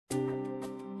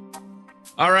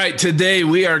All right, today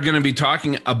we are going to be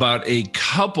talking about a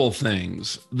couple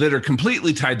things that are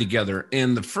completely tied together.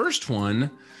 And the first one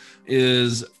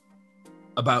is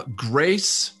about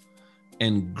grace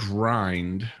and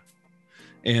grind.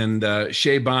 And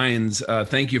Shay Bynes,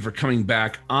 thank you for coming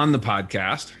back on the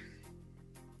podcast.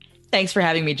 Thanks for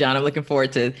having me, John. I'm looking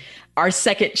forward to our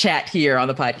second chat here on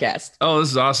the podcast. Oh, this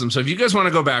is awesome. So if you guys want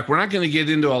to go back, we're not going to get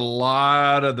into a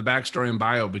lot of the backstory and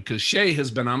bio because Shay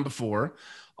has been on before.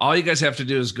 All you guys have to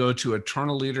do is go to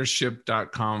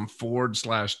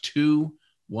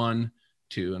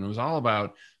eternalleadership.com/212. And it was all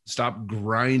about stop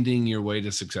grinding your way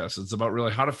to success. It's about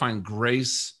really how to find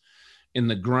grace in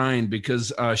the grind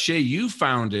because Shay, you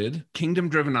founded Kingdom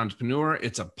Driven Entrepreneur.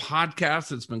 It's a podcast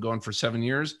that's been going for 7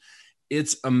 years.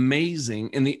 It's amazing.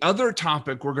 And the other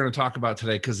topic we're going to talk about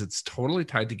today, because it's totally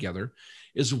tied together,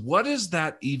 is what does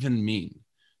that even mean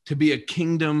to be a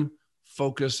kingdom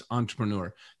focused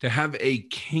entrepreneur, to have a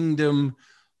kingdom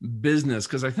business?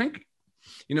 Because I think,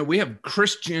 we have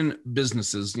Christian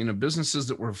businesses, businesses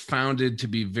that were founded to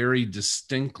be very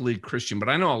distinctly Christian. But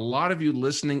I know a lot of you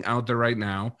listening out there right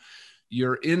now,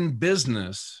 you're in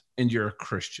business and you're a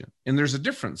Christian. And there's a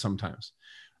difference sometimes.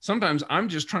 Sometimes I'm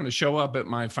just trying to show up at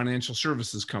my financial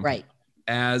services company. Right.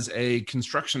 As a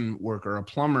construction worker, a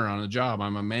plumber on a job.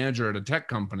 I'm a manager at a tech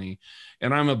company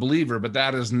and I'm a believer, but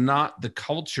that is not the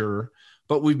culture.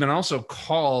 But we've been also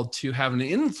called to have an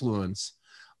influence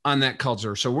on that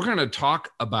culture. So we're going to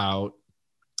talk about,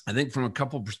 I think from a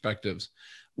couple perspectives,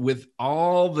 with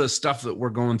all the stuff that we're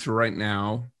going through right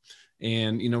now.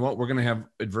 And you know what, we're going to have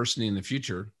adversity in the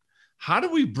future. How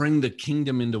do we bring the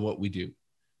kingdom into what we do?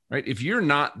 Right? If you're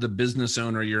not the business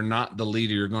owner, you're not the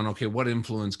leader, you're going, okay, what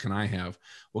influence can I have?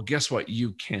 Well, guess what?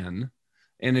 You can.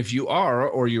 And if you are,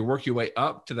 or you work your way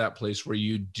up to that place where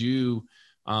you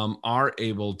are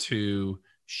able to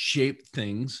shape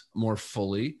things more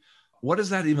fully, what does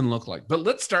that even look like? But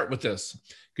let's start with this,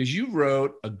 because you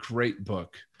wrote a great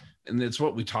book, and it's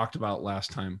what we talked about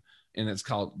last time, and it's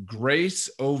called Grace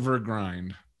Over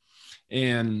Grind.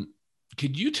 And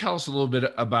could you tell us a little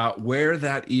bit about where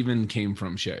that even came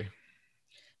from, Shay?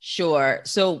 Sure.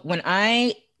 So when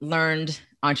I learned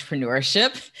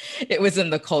entrepreneurship, it was in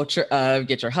the culture of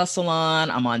get your hustle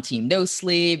on, I'm on team no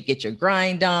sleep, get your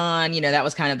grind on. That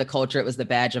was kind of the culture. It was the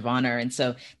badge of honor. And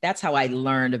so that's how I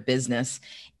learned a business.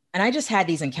 And I just had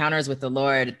these encounters with the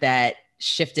Lord that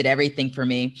shifted everything for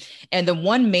me. And the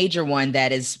one major one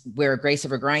that is where Grace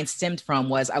Over Grind stemmed from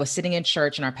was I was sitting in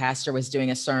church and our pastor was doing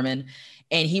a sermon.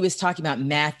 And he was talking about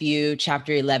Matthew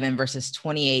chapter 11, verses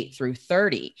 28 through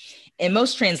 30. In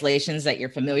most translations that you're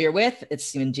familiar with,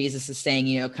 it's when Jesus is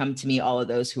saying, come to me, all of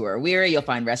those who are weary, you'll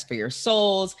find rest for your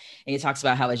souls. And he talks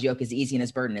about how his yoke is easy and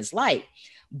his burden is light.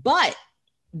 But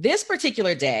this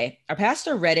particular day, our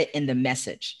pastor read it in the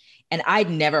Message, and I'd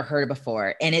never heard it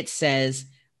before. And it says,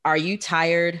 are you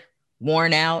tired,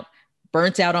 worn out,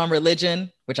 burnt out on religion,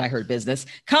 which I heard business?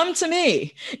 Come to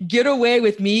me, get away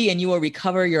with me, and you will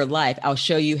recover your life. I'll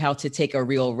show you how to take a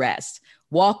real rest.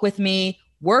 Walk with me,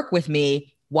 work with me,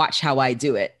 watch how I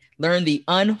do it. Learn the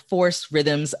unforced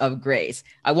rhythms of grace.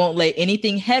 I won't lay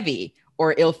anything heavy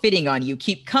or ill-fitting on you.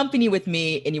 Keep company with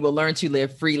me, and you will learn to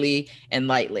live freely and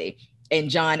lightly. And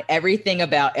John, everything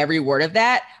about every word of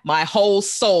that, my whole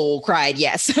soul cried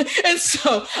yes. And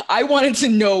so I wanted to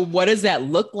know, what does that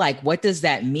look like? What does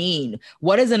that mean?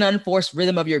 What does an unforced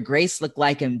rhythm of your grace look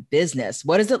like in business?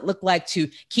 What does it look like to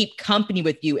keep company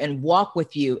with you and walk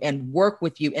with you and work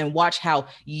with you and watch how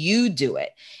you do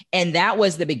it? And that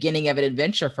was the beginning of an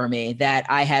adventure for me that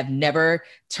I have never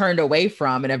turned away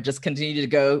from, and have just continued to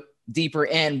go deeper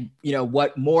in,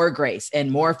 what more grace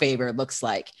and more favor looks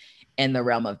like in the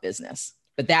realm of business.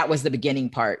 But that was the beginning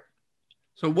part.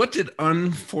 So what did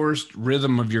unforced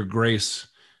rhythm of your grace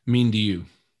mean to you?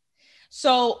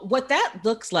 So what that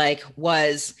looks like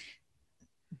was,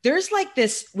 there's like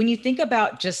this, when you think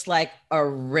about just like a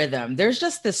rhythm, there's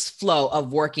just this flow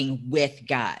of working with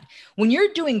God. When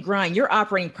you're doing grind, you're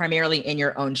operating primarily in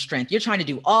your own strength. You're trying to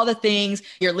do all the things.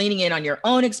 You're leaning in on your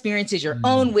own experiences, your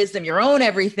own wisdom, your own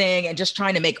everything, and just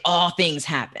trying to make all things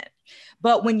happen.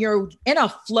 But when you're in a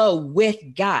flow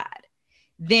with God,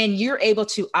 then you're able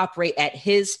to operate at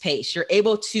his pace. You're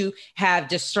able to have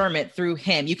discernment through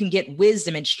him. You can get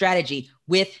wisdom and strategy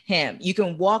with him. You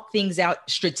can walk things out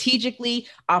strategically,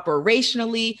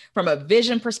 operationally, from a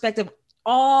vision perspective,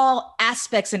 all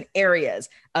aspects and areas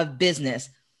of business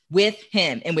with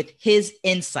him and with his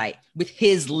insight, with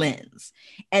his lens.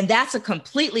 And that's a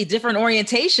completely different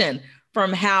orientation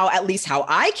from how, at least how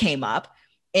I came up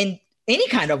in any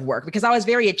kind of work, because I was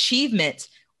very achievement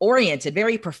oriented,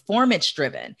 very performance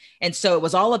driven. And so it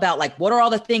was all about like, what are all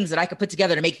the things that I could put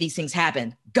together to make these things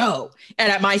happen? Go. And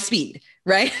at my speed,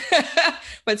 right?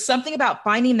 But something about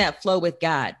finding that flow with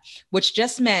God, which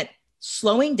just meant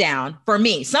slowing down for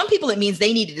me. Some people, it means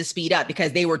they needed to speed up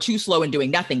because they were too slow and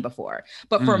doing nothing before.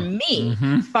 But for me,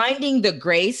 finding the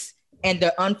grace and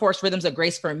the unforced rhythms of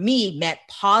grace for me meant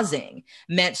pausing,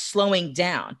 meant slowing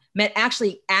down, meant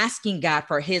actually asking God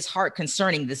for his heart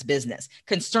concerning this business,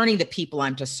 concerning the people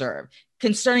I'm to serve,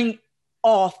 concerning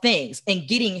all things, and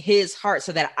getting his heart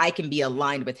so that I can be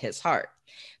aligned with his heart.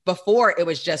 Before, it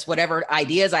was just whatever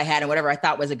ideas I had and whatever I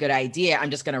thought was a good idea, I'm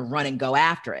just going to run and go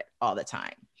after it all the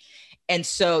time. And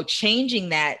so changing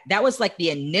that was like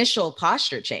the initial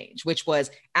posture change, which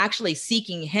was actually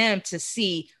seeking him to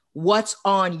see what's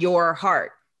on your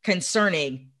heart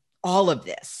concerning all of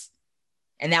this.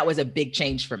 And that was a big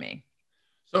change for me.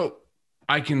 So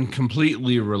I can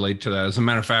completely relate to that. As a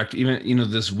matter of fact, even,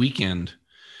 this weekend,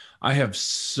 I have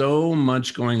so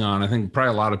much going on. I think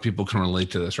probably a lot of people can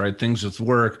relate to this, right? Things with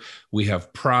work, we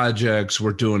have projects,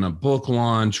 we're doing a book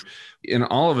launch, and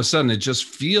all of a sudden it just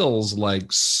feels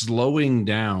like slowing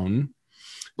down.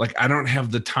 Like I don't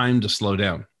have the time to slow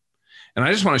down. And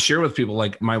I just want to share with people,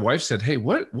 like my wife said, hey,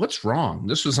 what's wrong?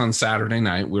 This was on Saturday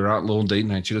night. We were out a little date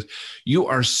night. She goes, you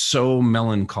are so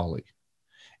melancholy.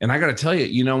 And I got to tell you,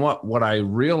 you know what I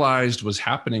realized was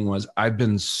happening was I've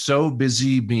been so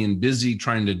being busy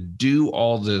trying to do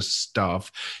all this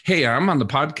stuff. Hey, I'm on the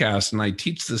podcast and I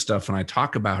teach this stuff and I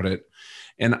talk about it.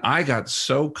 And I got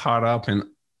so caught up in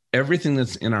everything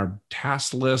that's in our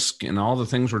task list and all the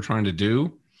things we're trying to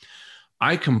do.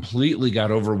 I completely got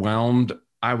overwhelmed.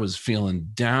 I was feeling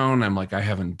down. I'm like, I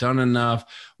haven't done enough.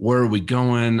 Where are we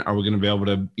going? Are we going to be able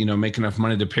to, make enough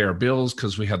money to pay our bills?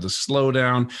 Because we had the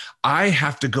slowdown. I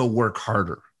have to go work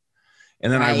harder.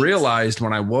 And then I realized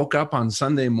when I woke up on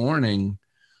Sunday morning,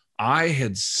 I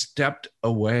had stepped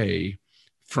away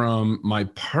from my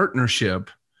partnership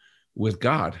with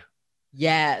God.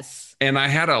 Yes. And I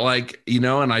had to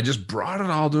and I just brought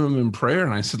it all to him in prayer.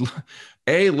 And I said,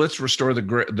 let's restore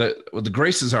the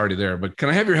grace is already there, but can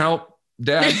I have your help?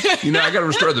 Dad, I got to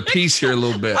restore the peace here a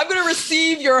little bit. I'm going to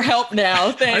receive your help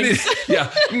now. Thanks.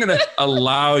 I'm going to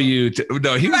allow you to.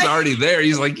 No, he was already there.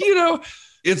 He's like,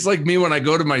 it's like me when I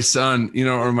go to my son,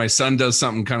 or my son does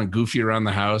something kind of goofy around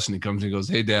the house and he comes and goes,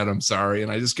 hey, Dad, I'm sorry.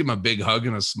 And I just give him a big hug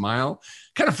and a smile.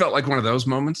 Kind of felt like one of those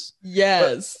moments.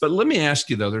 Yes. But let me ask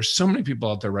you, though, there's so many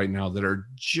people out there right now that are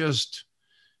just,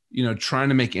 trying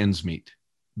to make ends meet.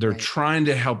 They're trying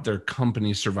to help their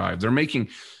company survive. They're making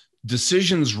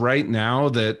decisions right now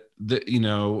that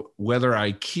whether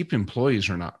I keep employees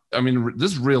or not. I mean,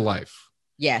 this is real life.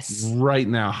 Yes. Right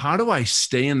now, how do I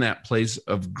stay in that place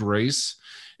of grace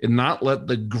and not let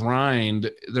the grind?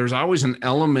 There's always an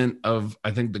element of, I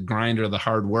think, the grind or the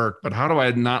hard work, but how do I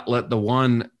not let the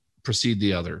one precede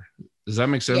the other? Does that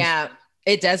make sense? Yeah,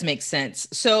 it does make sense.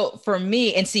 So for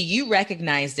me, and see, you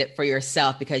recognized it for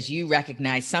yourself because you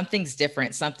recognize something's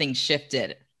different, something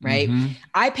shifted. Right. Mm-hmm.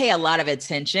 I pay a lot of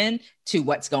attention to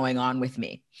what's going on with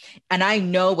me. And I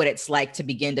know what it's like to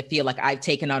begin to feel like I've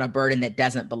taken on a burden that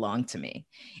doesn't belong to me.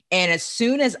 And as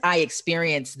soon as I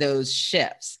experience those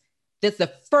shifts, that's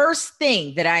the first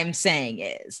thing that I'm saying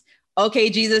is, okay,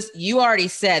 Jesus, you already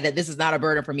said that this is not a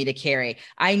burden for me to carry.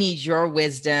 I need your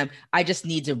wisdom. I just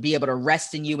need to be able to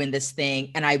rest in you in this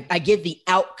thing. And I give the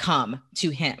outcome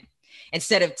to him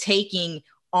instead of taking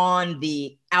on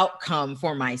the outcome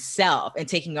for myself and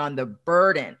taking on the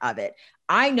burden of it.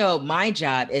 I know my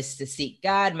job is to seek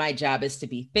God. My job is to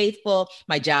be faithful.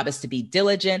 My job is to be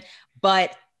diligent,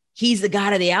 but he's the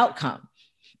God of the outcome.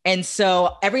 And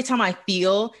so every time I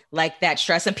feel like that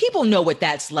stress, and people know what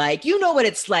that's like, what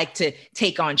it's like to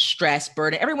take on stress,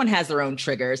 burden. Everyone has their own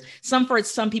triggers. Some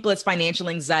people, it's financial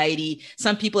anxiety.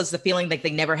 Some people, it's the feeling like they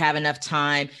never have enough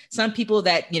time. Some people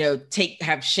that,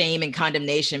 have shame and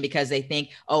condemnation because they think,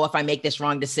 oh, if I make this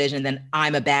wrong decision, then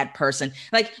I'm a bad person.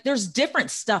 Like there's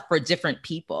different stuff for different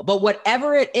people, but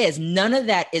whatever it is, none of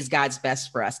that is God's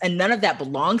best for us. And none of that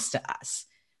belongs to us.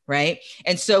 Right.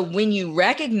 And so when you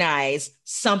recognize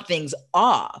something's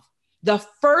off, the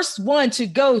first one to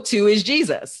go to is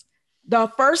Jesus.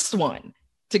 The first one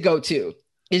to go to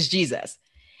is Jesus.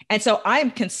 And so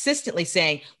I'm consistently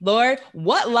saying, Lord,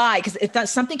 what lie? Because if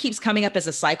something keeps coming up as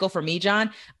a cycle for me,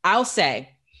 John, I'll say,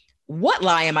 what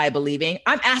lie am I believing?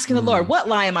 I'm asking the Lord, what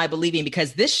lie am I believing?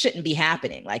 Because this shouldn't be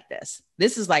happening like this.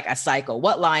 This is like a cycle.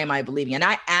 What lie am I believing? And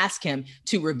I ask him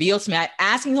to reveal to me. I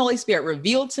asking the Holy Spirit,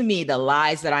 reveal to me the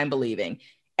lies that I'm believing.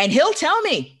 and he'll tell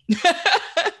me.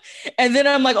 And then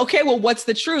I'm like, okay, well, what's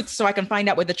the truth? So I can find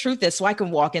out what the truth is so I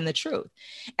can walk in the truth.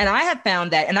 And I have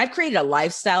found that, and I've created a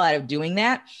lifestyle out of doing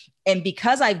that. And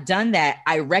because I've done that,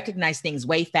 I recognize things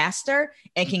way faster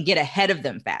and can get ahead of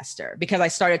them faster because I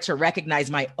started to recognize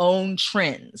my own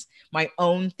trends, my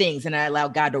own things, and I allow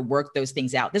God to work those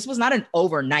things out. This was not an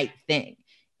overnight thing.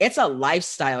 It's a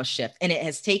lifestyle shift, and it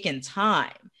has taken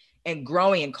time and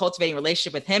growing and cultivating a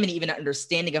relationship with him and even an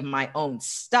understanding of my own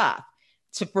stuff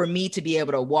for me to be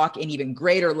able to walk in even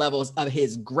greater levels of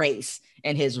his grace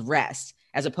and his rest,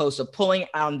 as opposed to pulling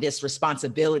on this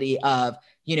responsibility of,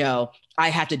 I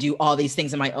have to do all these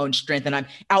things in my own strength. And I'm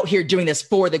out here doing this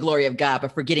for the glory of God,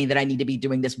 but forgetting that I need to be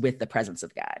doing this with the presence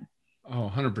of God.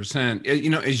 Oh, 100%.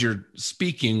 As you're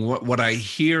speaking, what I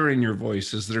hear in your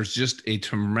voice is there's just a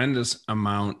tremendous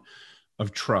amount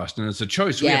of trust. And it's a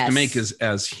choice we have to make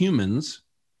as humans.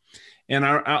 And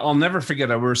I'll never forget,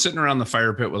 we were sitting around the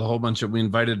fire pit with we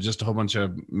invited just a whole bunch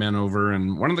of men over.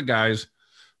 And one of the guys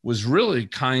was really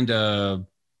kind of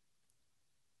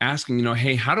asking,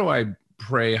 hey, how do I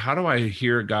pray? How do I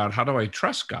hear God? How do I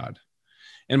trust God?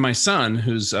 And my son,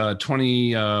 who's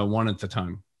 21 at the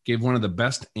time, gave one of the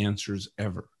best answers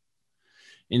ever.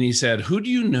 And he said, who do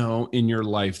you know in your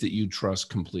life that you trust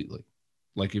completely?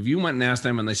 Like if you went and asked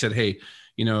them and they said, hey,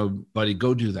 buddy,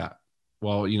 go do that.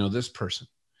 Well, this person.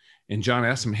 And John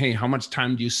asked him, hey, how much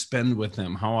time do you spend with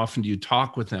them? How often do you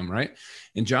talk with them? Right.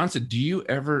 And John said, do you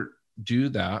ever do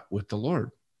that with the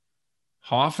Lord?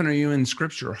 How often are you in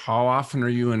scripture? How often are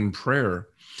you in prayer?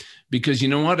 Because you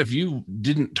know what? If you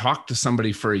didn't talk to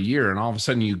somebody for a year and all of a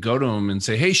sudden you go to them and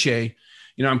say, hey, Shay,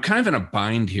 I'm kind of in a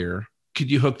bind here.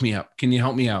 Could you hook me up? Can you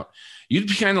help me out? You'd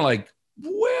be kind of like,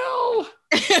 well,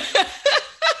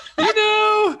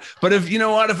 but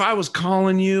if I was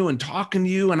calling you and talking to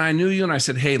you and I knew you and I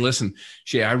said, hey, listen,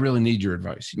 Shay, I really need your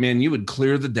advice, man, you would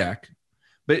clear the deck.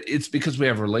 But it's because we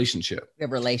have a relationship.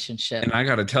 And I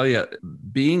got to tell you,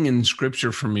 being in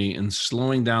scripture for me and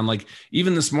slowing down, like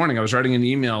even this morning, I was writing an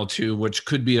email to, which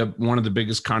could be one of the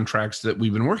biggest contracts that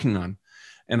we've been working on.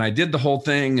 And I did the whole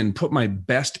thing and put my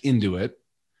best into it.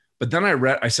 But then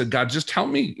I said, God, just help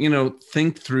me,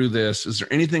 think through this. Is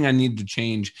there anything I need to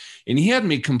change? And he had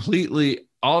me completely,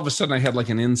 all of a sudden I had like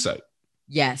an insight.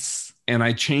 Yes. And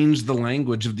I changed the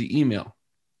language of the email.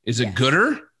 Is it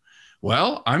gooder?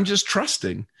 Well, I'm just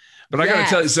trusting. But I got to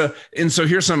tell you, so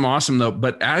here's something awesome though.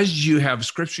 But as you have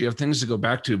scripture, you have things to go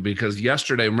back to, because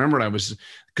yesterday, remember because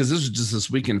this was just this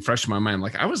weekend fresh in my mind.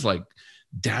 Like I was like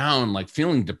down, like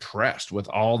feeling depressed with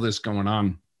all this going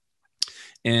on,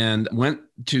 and went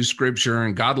to scripture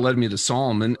and God led me to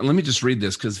Psalm. And let me just read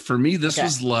this, because for me, this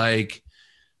was like,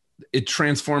 it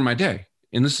transformed my day.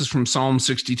 And this is from Psalm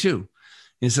 62.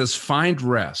 It says, find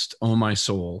rest, O my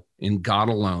soul, in God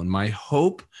alone. My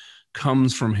hope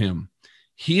comes from him.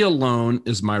 He alone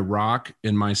is my rock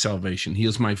and my salvation. He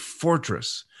is my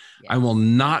fortress. Yes. I will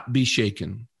not be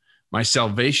shaken. My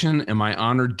salvation and my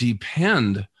honor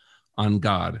depend on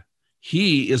God.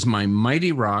 He is my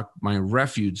mighty rock, my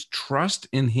refuge. Trust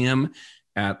in him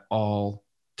at all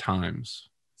times.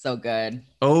 So good.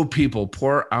 Oh, people,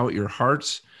 pour out your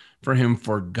hearts for him,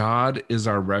 for God is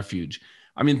our refuge.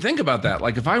 I mean, think about that.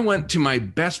 Like if I went to my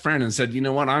best friend and said, you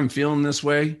know what, I'm feeling this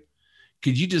way.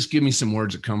 Could you just give me some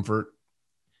words of comfort?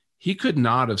 He could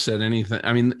not have said anything.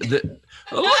 I mean, look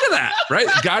at that, right?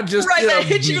 God just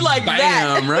hit you like bam,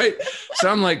 that. Right? So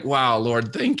I'm like, wow,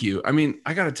 Lord, thank you. I mean,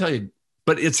 I got to tell you,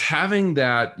 but it's having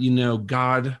that,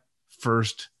 God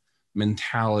first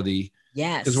mentality.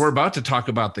 Yes. Because we're about to talk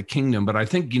about the kingdom, but I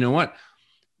think, you know what?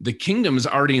 The kingdom is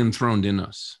already enthroned in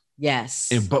us.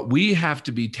 Yes. But we have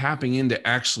to be tapping into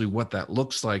actually what that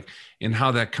looks like and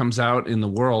how that comes out in the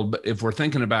world. But if we're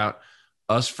thinking about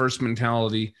us first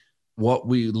mentality, what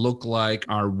we look like,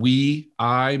 are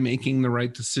I making the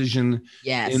right decision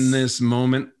in this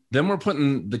moment? Then we're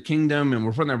putting the kingdom and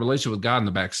we're putting that relationship with God in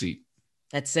the back seat.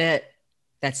 That's it.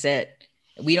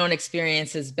 We don't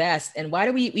experience his best. And why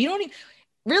do we don't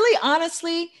really,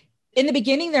 honestly, in the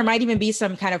beginning, there might even be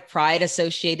some kind of pride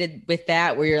associated with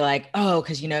that, where you're like, oh,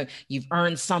 because, you've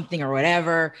earned something or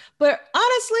whatever. But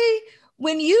honestly,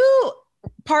 when you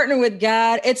partner with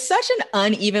God, it's such an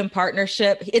uneven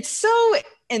partnership. It's so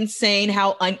insane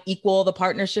how unequal the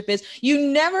partnership is. You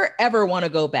never, ever want to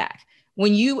go back.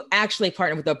 When you actually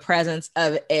partner with the presence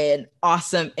of an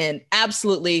awesome and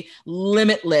absolutely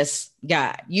limitless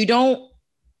God, you don't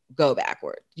go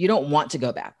backward. You don't want to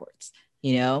go backwards.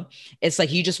 You know, it's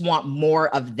like you just want more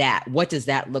of that. What does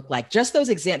that look like? Just the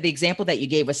example that you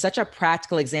gave was such a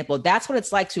practical example. That's what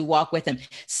it's like to walk with him.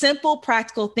 Simple,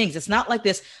 practical things. It's not like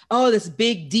this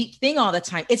big, deep thing all the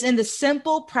time. It's in the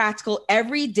simple, practical,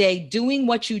 everyday doing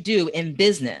what you do in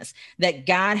business that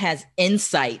God has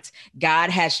insight,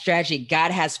 God has strategy, God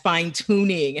has fine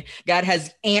tuning, God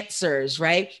has answers,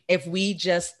 right? If we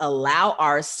just allow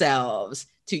ourselves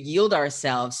to yield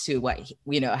ourselves to what,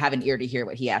 have an ear to hear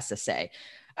what he has to say.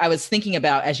 I was thinking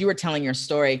about, as you were telling your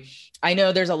story, I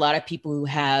know there's a lot of people who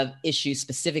have issues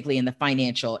specifically in the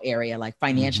financial area, like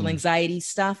financial anxiety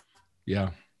stuff. Yeah.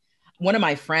 One of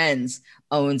my friends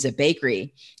owns a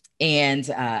bakery and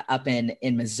up in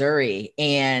Missouri.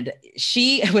 And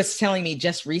she was telling me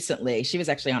just recently, she was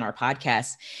actually on our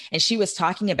podcast, and she was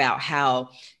talking about how,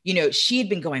 she had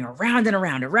been going around and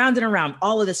around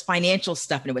all of this financial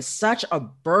stuff. And it was such a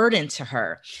burden to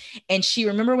her. And she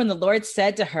remembered when the Lord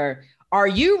said to her, are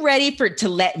you ready to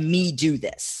let me do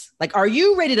this? Like, are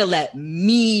you ready to let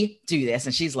me do this?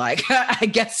 And she's like, I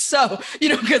guess so,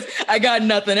 because I got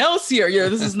nothing else here.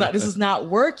 This is not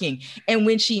working. And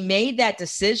when she made that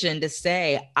decision to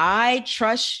say, I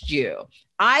trust you,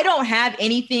 I don't have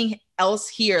anything else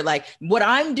here. Like, what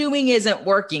I'm doing isn't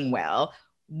working well.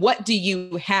 What do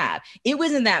you have? It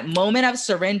was in that moment of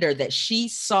surrender that she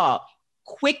saw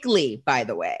quickly, by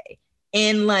the way,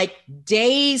 in like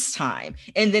days time,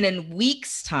 and then in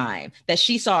weeks time, that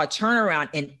she saw a turnaround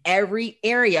in every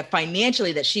area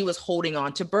financially that she was holding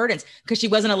on to burdens, because she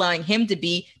wasn't allowing him to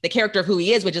be the character of who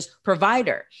he is, which is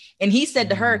provider. And he said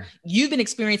to her, you've been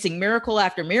experiencing miracle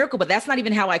after miracle, but that's not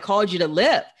even how I called you to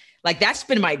live. Like, that's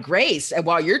been my grace. And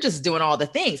while you're just doing all the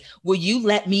things, will you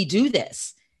let me do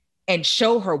this and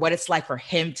show her what it's like for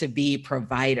him to be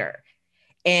provider?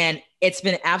 And it's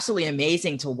been absolutely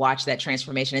amazing to watch that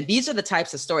transformation. And these are the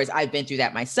types of stories. I've been through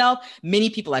that myself.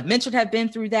 Many people I've mentored have been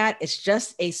through that. It's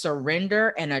just a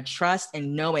surrender and a trust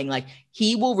and knowing, like,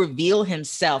 he will reveal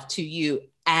himself to you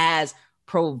as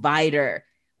provider.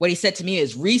 What he said to me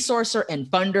is resourcer and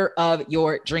funder of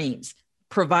your dreams,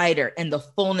 provider, and the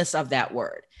fullness of that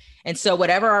word. And so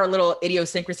whatever our little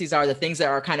idiosyncrasies are, the things that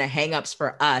are kind of hangups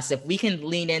for us, if we can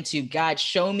lean into, God,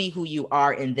 show me who you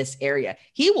are in this area,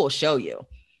 he will show you.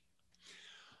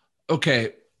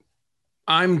 Okay.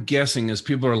 I'm guessing as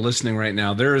people are listening right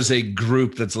now, there is a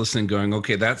group that's listening going,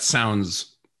 okay, that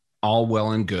sounds all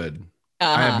well and good.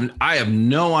 I have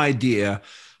no idea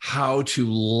how to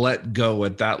let go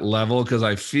at that level, because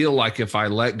I feel like if I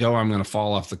let go, I'm going to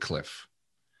fall off the cliff.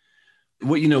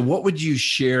 What would you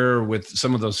share with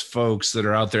some of those folks that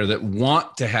are out there that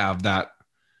want to have that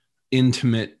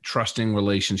intimate, trusting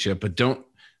relationship, but don't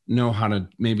know how to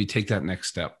maybe take that next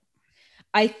step?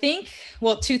 I think,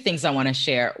 two things I want to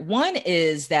share. One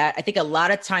is that I think a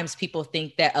lot of times people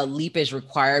think that a leap is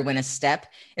required when a step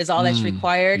is all that's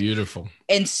required. Beautiful.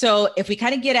 And so if we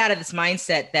kind of get out of this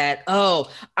mindset that,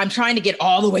 I'm trying to get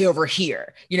all the way over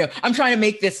here, I'm trying to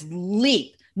make this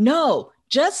leap. No,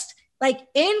 just like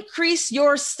increase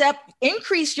your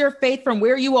faith from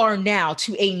where you are now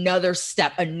to another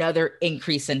step, another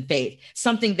increase in faith,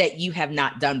 something that you have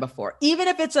not done before, even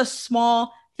if it's a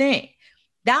small thing.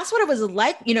 That's what it was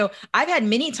like. I've had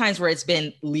many times where it's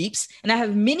been leaps, and I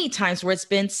have many times where it's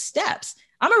been steps.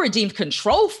 I'm a redeemed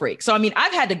control freak. So,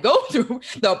 I've had to go through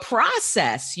the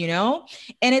process, and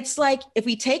it's like, if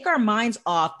we take our minds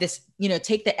off this,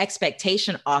 take the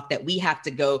expectation off that we have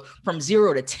to go from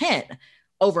 0 to 10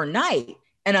 overnight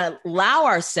and allow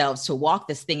ourselves to walk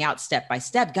this thing out step by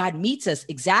step, God meets us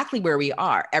exactly where we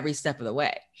are every step of the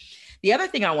way. The other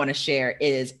thing I want to share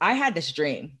is I had this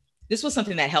dream. This was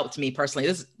something that helped me personally.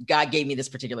 God gave me this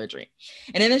particular dream.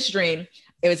 And in this dream,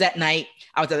 it was at night.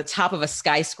 I was at the top of a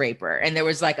skyscraper, and there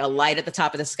was like a light at the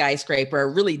top of the skyscraper, a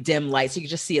really dim light, so you could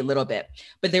just see a little bit.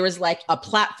 But there was like a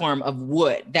platform of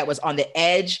wood that was on the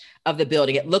edge of the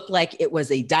building. It looked like it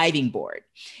was a diving board,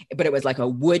 but it was like a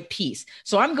wood piece.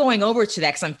 So I'm going over to that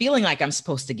because I'm feeling like I'm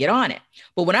supposed to get on it.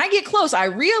 But when I get close, I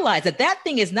realize that that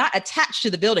thing is not attached to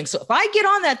the building. So if I get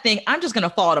on that thing, I'm just going to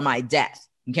fall to my death.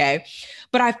 Okay.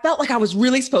 But I felt like I was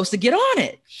really supposed to get on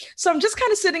it. So I'm just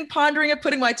kind of sitting, pondering it,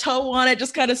 putting my toe on it,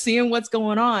 just kind of seeing what's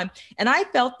going on. And I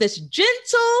felt this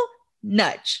gentle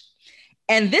nudge.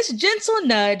 And this gentle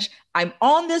nudge, I'm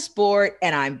on this board,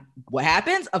 and what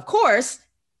happens? Of course,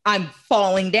 I'm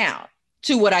falling down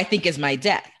to what I think is my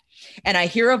death. And I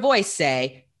hear a voice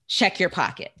say, check your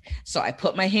pocket. So I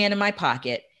put my hand in my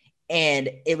pocket, and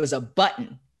it was a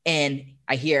button, and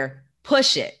I hear,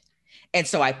 push it. And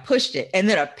so I pushed it, and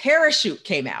then a parachute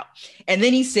came out. And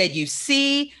then he said, you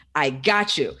see, I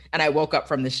got you. And I woke up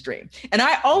from this dream. And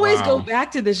I always go back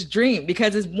to this dream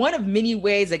because it's one of many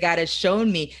ways that God has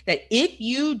shown me that if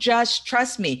you just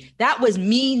trust me, that was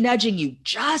me nudging you.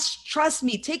 Just trust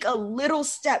me. Take a little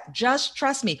step. Just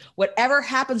trust me. Whatever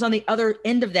happens on the other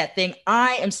end of that thing,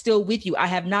 I am still with you. I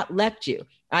have not left you.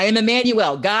 I am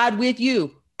Emmanuel, God with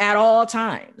you at all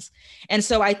times. And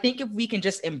so I think if we can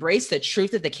just embrace the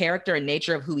truth of the character and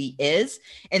nature of who he is,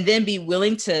 and then be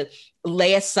willing to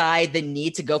lay aside the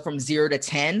need to go from 0 to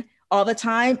 10 all the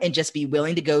time and just be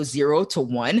willing to go 0 to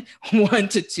 1, 1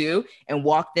 to 2, and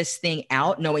walk this thing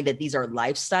out, knowing that these are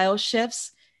lifestyle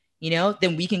shifts,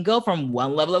 then we can go from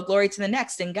one level of glory to the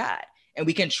next in God, and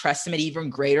we can trust him at even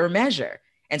greater measure.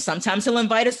 And sometimes he'll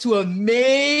invite us to a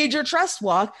major trust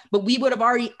walk, but we would have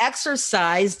already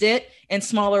exercised it in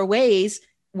smaller ways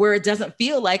where it doesn't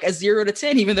feel like a 0 to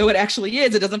 10, even though it actually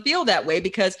is. It doesn't feel that way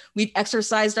because we've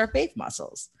exercised our faith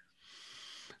muscles.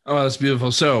 Oh, that's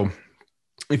beautiful. So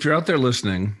if you're out there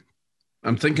listening,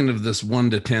 I'm thinking of this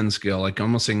 1 to 10 scale, like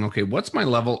almost saying, okay, what's my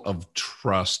level of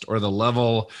trust, or the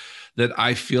level that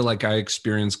I feel like I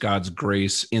experience God's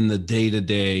grace in the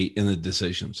day-to-day, in the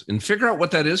decisions, and figure out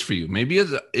what that is for you. Maybe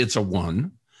it's a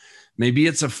 1, maybe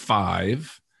it's a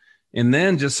 5, and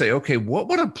then just say, okay, what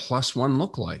would a +1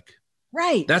 look like?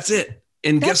 Right. That's it.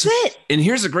 And that's it. And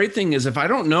here's the great thing is, if I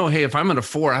don't know, hey, if I'm at a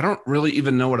 4, I don't really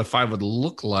even know what a 5 would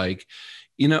look like.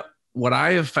 What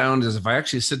I have found is if I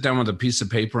actually sit down with a piece of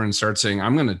paper and start saying,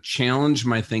 I'm going to challenge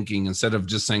my thinking instead of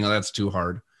just saying, oh, that's too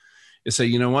hard. You say,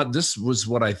 you know what, this was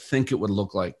what I think it would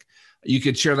look like. You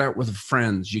could share that with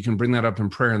friends. You can bring that up in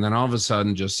prayer. And then all of a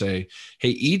sudden just say, hey,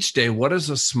 each day, what is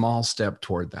a small step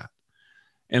toward that?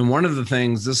 And one of the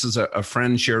things, this is a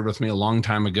friend shared with me a long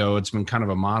time ago. It's been kind of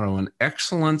a motto, and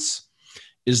excellence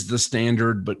is the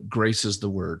standard, but grace is the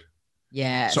word.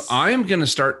 Yes. So I am going to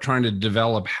start trying to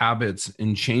develop habits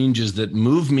and changes that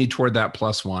move me toward that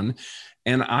 +1.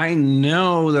 And I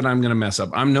know that I'm going to mess up.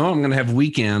 I know I'm going to have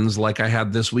weekends like I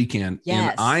had this weekend.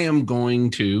 Yes. And I am going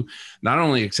to not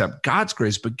only accept God's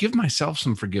grace, but give myself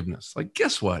some forgiveness. Like,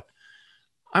 guess what?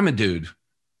 I'm a dude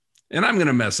and I'm going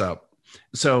to mess up.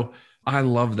 So I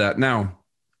love that. Now,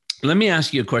 let me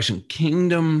ask you a question.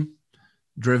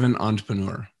 Kingdom-driven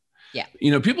entrepreneur. Yeah.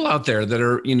 People out there that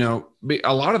are,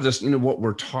 a lot of this, what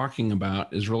we're talking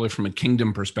about is really from a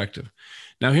kingdom perspective.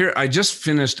 Now here, I just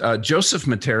finished, Joseph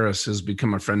Mattera has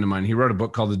become a friend of mine. He wrote a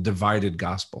book called The Divided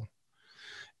Gospel.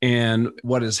 And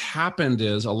what has happened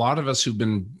is a lot of us who've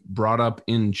been brought up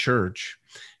in church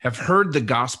have heard the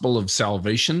gospel of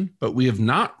salvation, but we have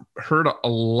not heard a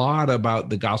lot about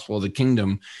the gospel of the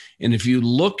kingdom. And if you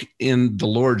look in the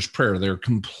Lord's Prayer, they're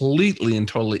completely and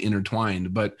totally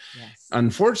intertwined. But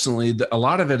unfortunately, a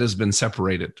lot of it has been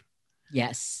separated.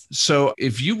 Yes. So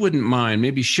if you wouldn't mind,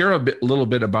 maybe share a little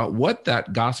bit about what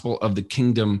that gospel of the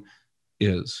kingdom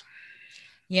is.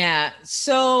 Yeah.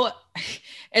 So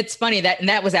it's funny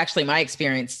that was actually my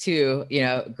experience too,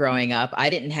 growing up. I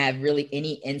didn't have really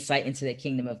any insight into the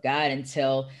kingdom of God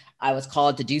until I was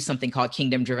called to do something called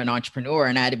Kingdom Driven Entrepreneur.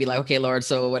 And I had to be like, okay, Lord,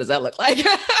 so what does that look like?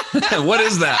 What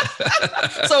is that?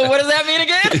 So what does that mean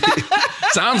again?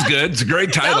 Sounds good. It's a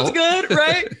great title. Sounds good,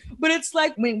 right? But it's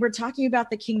like when we're talking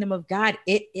about the kingdom of God,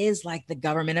 it is like the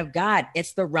government of God.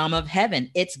 It's the realm of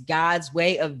heaven. It's God's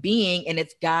way of being, and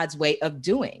it's God's way of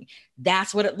doing.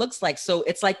 That's what it looks like. So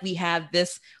it's like we have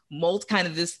this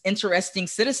this interesting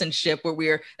citizenship where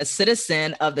we're a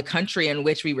citizen of the country in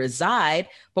which we reside,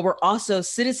 but we're also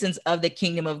citizens of the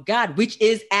kingdom of God, which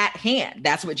is at hand.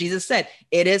 That's what Jesus said.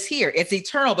 It is here. It's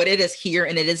eternal, but it is here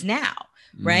and it is now,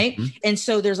 right? Mm-hmm. And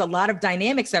so there's a lot of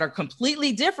dynamics that are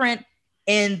completely different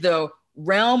in the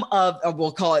realm of,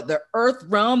 we'll call it the earth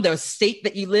realm, the state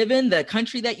that you live in, the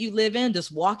country that you live in,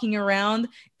 just walking around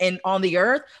and on the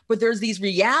earth. But there's these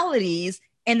realities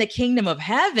in the kingdom of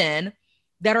heaven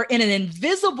that are in an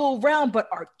invisible realm, but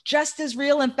are just as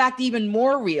real, in fact, even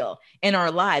more real in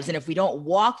our lives. And if we don't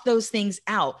walk those things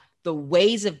out, the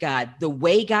ways of God, the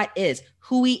way God is,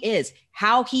 who he is,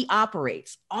 how he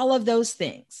operates, all of those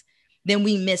things, then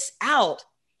we miss out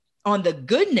on the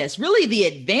goodness, really the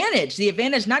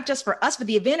advantage, not just for us, but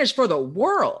the advantage for the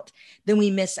world, then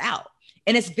we miss out.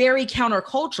 And it's very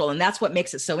countercultural. And that's what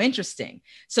makes it so interesting.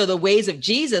 So the ways of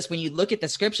Jesus, when you look at the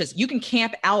scriptures, you can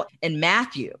camp out in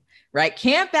Matthew, right?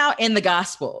 Camp out in the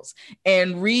Gospels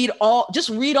and read all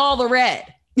the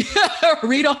red.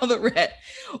 Read all the red.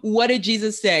 What did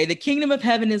Jesus say? The kingdom of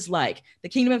heaven is like, the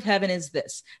kingdom of heaven is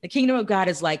this. The kingdom of God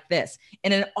is like this.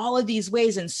 And in all of these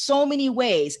ways, in so many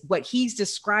ways, what he's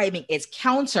describing is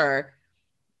counter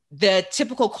the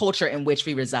typical culture in which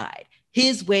we reside.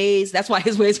 his ways. That's why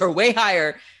his ways are way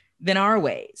higher than our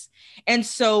ways. And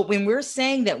so when we're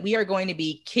saying that we are going to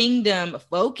be kingdom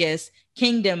focused,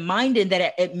 kingdom minded,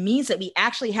 that it means that we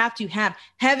actually have to have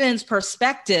heaven's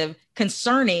perspective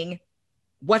concerning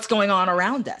what's going on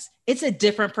around us. It's a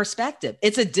different perspective.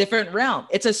 It's a different realm.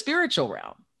 It's a spiritual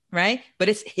realm, right? But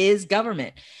it's his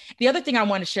government. The other thing I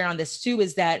want to share on this too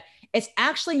is that it's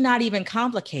actually not even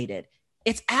complicated.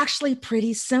 It's actually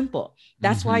pretty simple.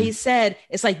 That's why he said,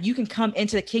 it's like you can come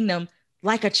into the kingdom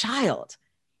like a child,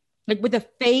 like with the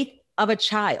faith of a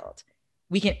child.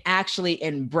 We can actually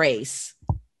embrace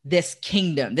this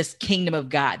kingdom of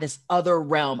God, this other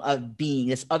realm of being,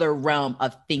 this other realm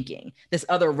of thinking, this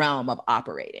other realm of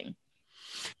operating.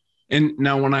 And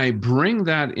now when I bring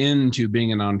that into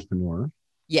being an entrepreneur,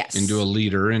 yes, into a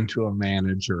leader, into a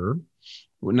manager,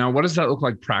 now what does that look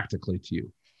like practically to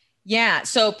you? Yeah.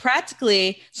 So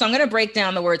practically, so I'm going to break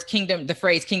down the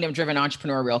phrase kingdom-driven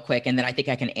entrepreneur real quick, and then I think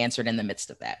I can answer it in the midst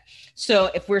of that.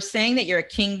 So if we're saying that you're a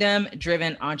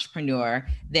kingdom-driven entrepreneur,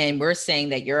 then we're saying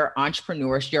that your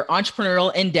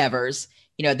entrepreneurial endeavors,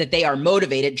 that they are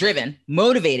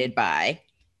motivated by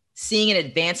seeing an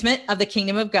advancement of the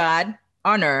kingdom of God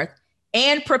on earth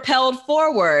and propelled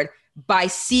forward by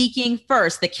seeking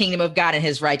first the kingdom of God and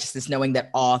his righteousness, knowing that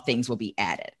all things will be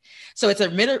added. So it's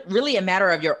really a matter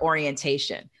of your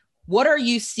orientation. What are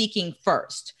you seeking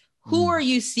first? Who are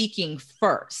you seeking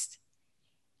first?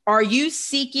 Are you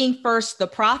seeking first the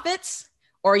profits,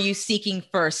 or are you seeking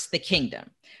first the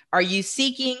kingdom? Are you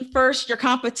seeking first your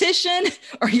competition,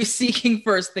 or are you seeking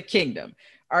first the kingdom?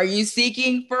 Are you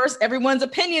seeking first everyone's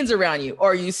opinions around you,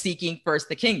 or are you seeking first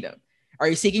the kingdom? Are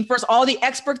you seeking first all the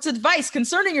experts' advice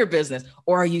concerning your business,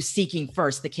 or are you seeking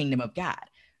first the kingdom of God?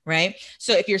 Right?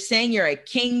 So if you're saying you're a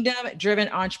kingdom-driven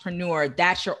entrepreneur,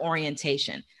 that's your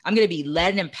orientation. I'm going to be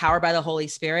led and empowered by the Holy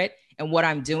Spirit and what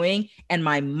I'm doing. And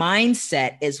my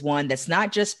mindset is one that's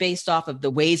not just based off of the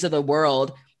ways of the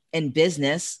world in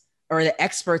business or the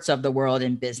experts of the world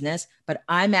in business, but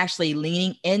I'm actually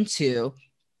leaning into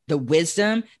the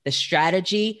wisdom, the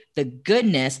strategy, the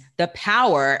goodness, the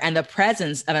power, and the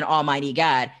presence of an almighty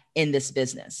God in this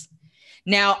business.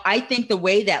 Now, I think the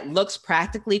way that looks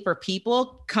practically for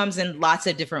people comes in lots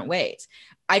of different ways.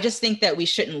 I just think that we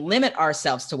shouldn't limit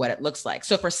ourselves to what it looks like.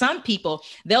 So for some people,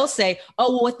 they'll say, oh,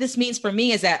 well, what this means for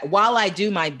me is that while I do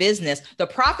my business, the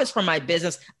profits from my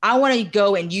business, I want to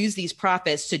go and use these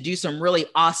profits to do some really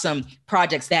awesome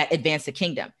projects that advance the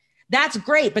kingdom. That's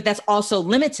great, but that's also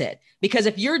limited, because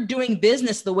if you're doing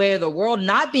business the way of the world,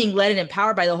 not being led and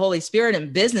empowered by the Holy Spirit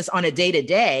in business on a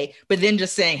day-to-day, but then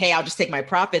just saying, hey, I'll just take my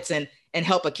profits and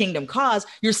help a kingdom cause,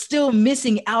 you're still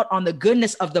missing out on the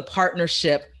goodness of the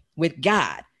partnership with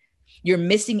God. You're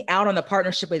missing out on the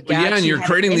partnership with God. Yeah, and you're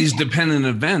creating these dependent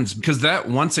events, because that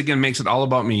once again makes it all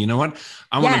about me. You know what?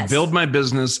 I want to build my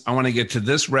business. I want to get to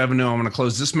this revenue. I want to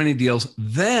close this many deals.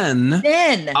 Then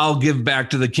I'll give back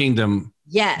to the kingdom.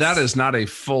 Yes. That is not a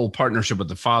full partnership with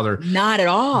the Father. Not at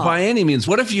all. By any means.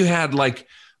 What if you had like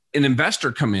an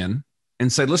investor come in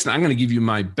and say, listen, I'm going to give you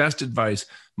my best advice,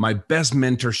 my best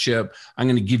mentorship. I'm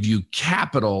going to give you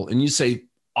capital. And you say,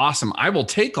 awesome, I will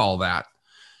take all that.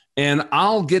 And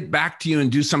I'll get back to you and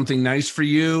do something nice for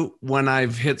you when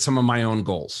I've hit some of my own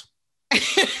goals.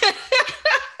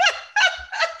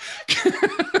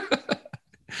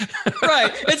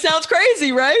 Right. It sounds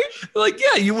crazy, right? Like,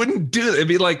 yeah, you wouldn't do it. It'd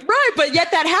be like, right. But yet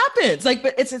that happens. Like,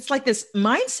 but it's like this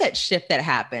mindset shift that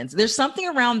happens. There's something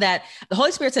around that. The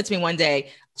Holy Spirit said to me one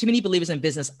day, too many believers in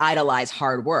business idolize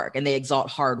hard work, and they exalt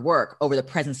hard work over the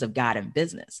presence of God in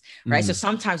business. Right. So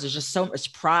sometimes there's just so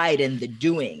much pride in the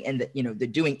doing and the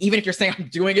doing, even if you're saying I'm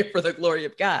doing it for the glory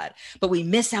of God, but we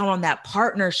miss out on that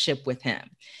partnership with him.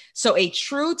 So a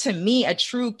true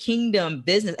kingdom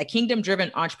business, a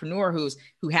kingdom-driven entrepreneur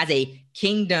who has a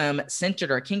kingdom-centered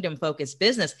or kingdom-focused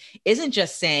business isn't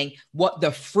just saying what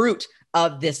the fruit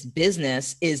of this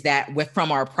business is that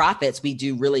from our profits, we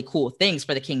do really cool things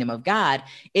for the kingdom of God.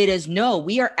 It is no,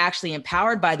 we are actually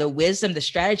empowered by the wisdom, the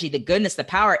strategy, the goodness, the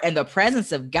power, and the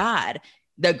presence of God,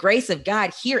 the grace of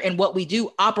God here in what we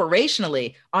do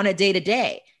operationally on a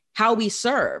day-to-day, how we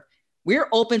serve. We're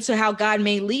open to how God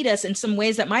may lead us in some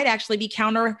ways that might actually be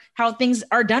counter how things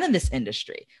are done in this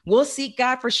industry. We'll seek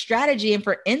God for strategy and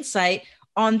for insight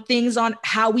on things on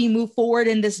how we move forward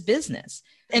in this business.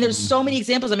 And there's so many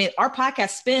examples. I mean, our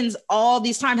podcast spends all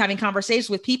these time having conversations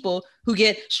with people who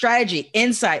get strategy,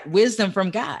 insight, wisdom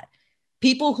from God.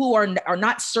 People who are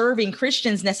not serving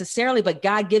Christians necessarily, but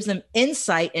God gives them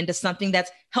insight into something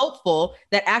that's helpful,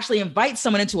 that actually invites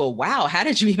someone into a, wow, how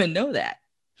did you even know that?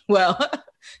 Well,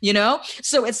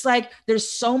 so it's like there's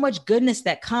so much goodness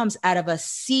that comes out of us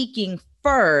seeking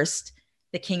first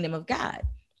the kingdom of God.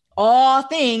 All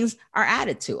things are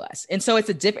added to us. And so it's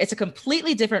a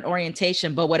completely different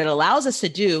orientation. But what it allows us to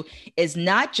do is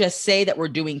not just say that we're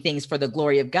doing things for the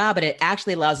glory of God, but it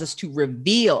actually allows us to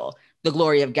reveal the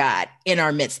glory of God in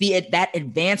our midst, that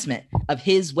advancement of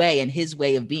his way and his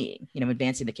way of being,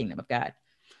 advancing the kingdom of God.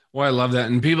 Well, I love that.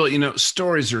 And people,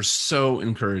 stories are so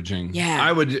encouraging. Yeah.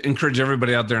 I would encourage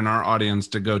everybody out there in our audience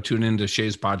to go tune into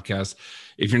Shay's podcast.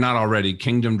 If you're not already,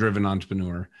 Kingdom Driven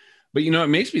Entrepreneur. But, it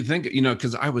makes me think,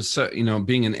 because I was,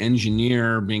 being an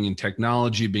engineer, being in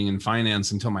technology, being in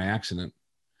finance until my accident.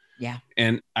 Yeah.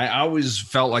 And I always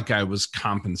felt like I was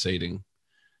compensating.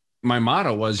 My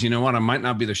motto was, I might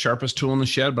not be the sharpest tool in the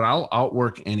shed, but I'll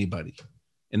outwork anybody.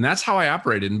 And that's how I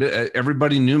operated. And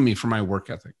everybody knew me for my work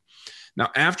ethic. Now,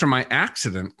 after my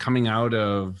accident, coming out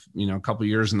of, a couple of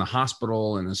years in the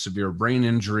hospital and a severe brain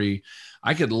injury,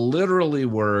 I could literally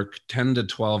work 10 to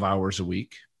 12 hours a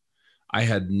week. I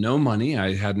had no money.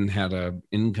 I hadn't had an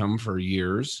income for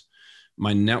years.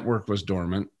 My network was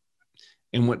dormant.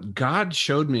 And what God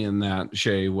showed me in that,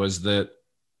 Shay, was that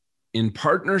in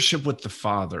partnership with the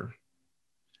Father,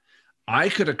 I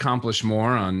could accomplish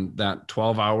more on that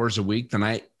 12 hours a week than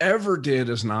I ever did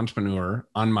as an entrepreneur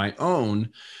on my own,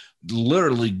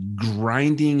 literally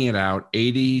grinding it out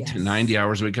 80 to 90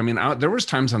 hours a week. I mean, there was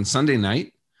times on Sunday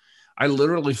night, I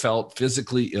literally felt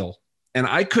physically ill. And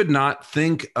I could not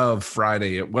think of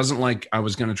Friday. It wasn't like I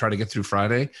was going to try to get through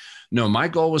Friday. No, my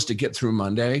goal was to get through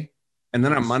Monday. And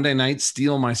then on Monday night,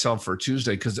 steel myself for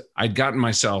Tuesday because I'd gotten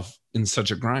myself in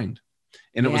such a grind.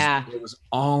 And it was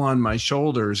all on my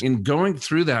shoulders. In going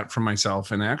through that for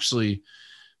myself and actually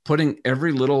putting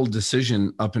every little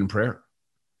decision up in prayer,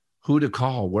 who to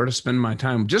call, where to spend my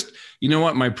time. Just,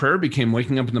 what my prayer became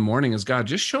waking up in the morning is, God,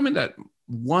 just show me that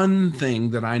one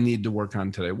thing that I need to work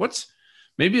on today.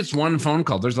 Maybe it's one phone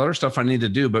call. There's other stuff I need to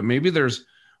do, but maybe there's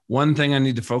one thing I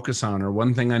need to focus on or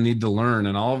one thing I need to learn.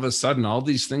 And all of a sudden, all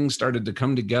these things started to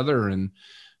come together and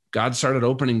God started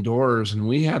opening doors and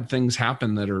we had things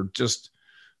happen that are just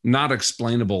not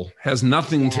explainable, has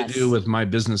nothing to do with my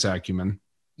business acumen.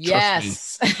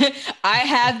 Yes, I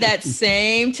have that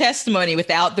same testimony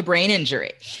without the brain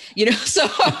injury, but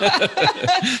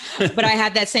I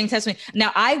had that same testimony.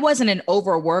 Now, I wasn't an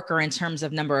overworker in terms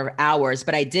of number of hours,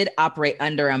 but I did operate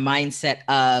under a mindset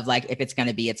of like, if it's going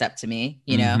to be, it's up to me,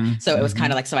 So it was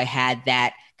kind of like, so I had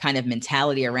that kind of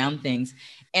mentality around things.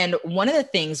 And one of the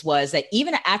things was that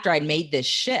even after I'd made this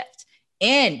shift,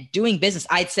 and doing business,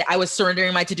 I'd say I was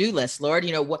surrendering my to-do list. Lord,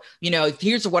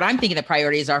 here's what I'm thinking the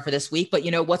priorities are for this week, but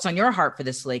what's on your heart for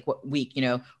this week?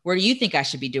 Where do you think I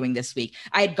should be doing this week?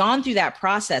 I had gone through that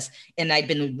process and I'd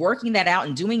been working that out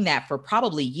and doing that for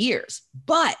probably years,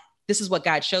 but this is what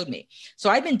God showed me.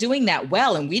 So I'd been doing that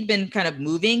well, and we'd been kind of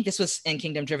moving. This was in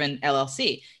Kingdom Driven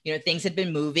LLC. Things had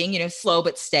been moving, slow,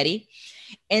 but steady.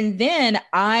 And then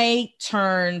I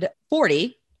turned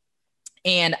 40.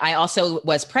 And I also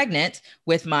was pregnant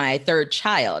with my third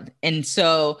child. And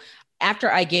so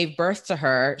after I gave birth to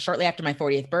her, shortly after my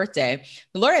 40th birthday,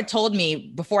 the Lord had told me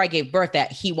before I gave birth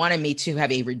that he wanted me to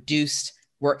have a reduced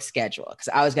work schedule because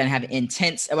I was going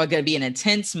to be an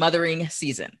intense mothering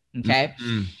season. Okay.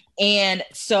 Mm-hmm. And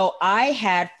so I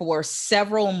had for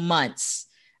several months,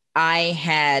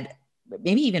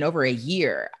 maybe even over a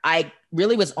year, I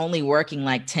really was only working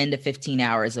like 10 to 15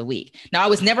 hours a week. Now, I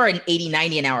was never an 80,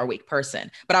 90 an hour a week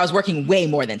person, but I was working way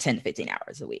more than 10 to 15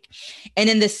 hours a week. And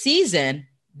in the season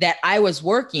that I was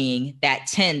working that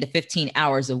 10 to 15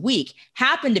 hours a week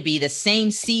happened to be the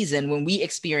same season when we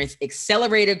experienced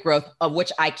accelerated growth, of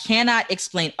which I cannot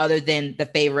explain other than the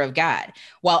favor of God.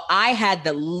 While I had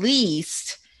the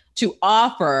least to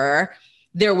offer,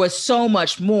 there was so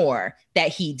much more that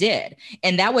he did.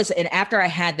 And after I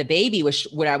had the baby,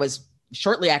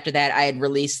 shortly after that, I had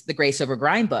released the Grace Over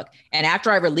Grind book. And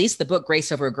after I released the book,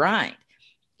 Grace Over Grind,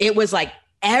 it was like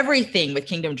everything with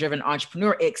Kingdom Driven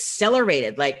Entrepreneur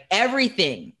accelerated, like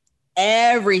everything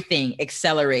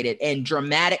accelerated in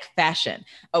dramatic fashion,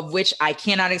 of which I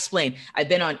cannot explain. I've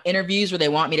been on interviews where they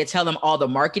want me to tell them all the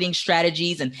marketing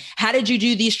strategies and how did you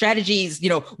do these strategies?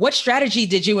 what strategy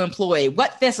did you employ?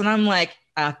 What this? And I'm like,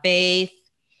 faith,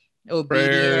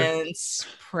 obedience,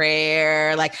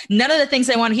 prayer, like none of the things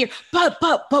they want to hear. But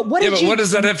what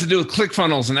does that have to do with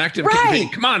ClickFunnels and Active Campaign?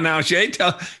 Come on now, Shay.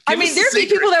 There'd be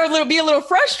people that would be a little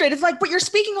frustrated. It's like, but you're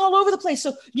speaking all over the place.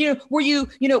 So, were you,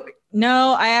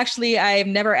 No, I've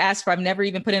never asked for, I've never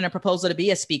even put in a proposal to be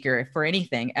a speaker for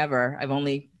anything ever. I've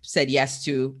only said yes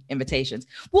to invitations.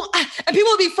 Well, and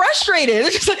people will be frustrated.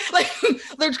 They're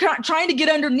just they're trying to get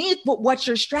underneath. What's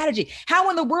your strategy? How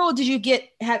in the world did you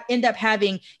end up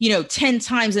having, 10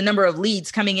 times the number of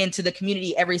leads coming into the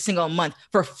community every single month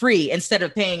for free instead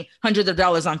of paying hundreds of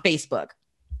dollars on Facebook?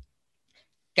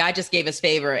 God just gave us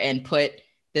favor and put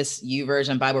this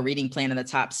YouVersion Bible reading plan in the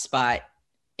top spot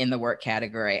in the work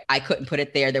category. I couldn't put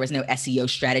it there. There was no SEO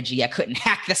strategy. I couldn't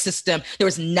hack the system. There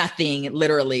was nothing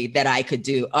literally that I could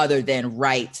do other than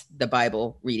write the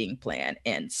Bible reading plan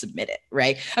and submit it,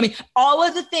 right? I mean, all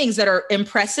of the things that are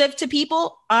impressive to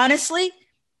people, honestly,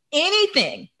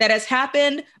 anything that has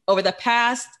happened over the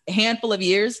past handful of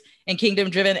years in Kingdom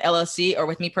Driven LLC or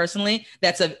with me personally,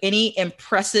 that's of any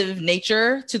impressive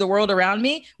nature to the world around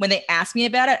me, when they ask me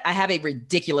about it, I have a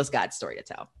ridiculous God story to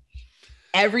tell.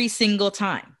 Every single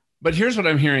time. But here's what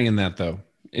I'm hearing in that, though.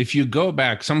 If you go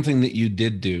back, something that you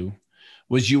did do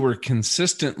was you were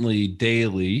consistently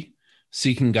daily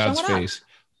seeking God's face,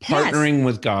 partnering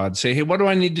with God, say, hey, what do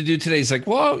I need to do today? He's like,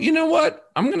 well, you know what?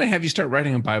 I'm going to have you start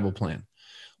writing a Bible plan.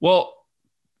 Well,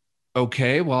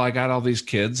 okay, well, I got all these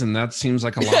kids and that seems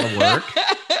like a lot of work,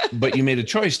 but you made a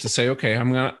choice to say, okay,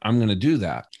 I'm going to do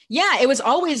that. Yeah, it was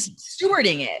always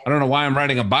stewarding it. I don't know why I'm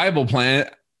writing a Bible plan.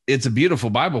 It's a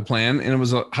beautiful Bible plan. And it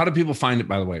was how do people find it,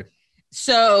 by the way?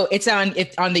 So it's on the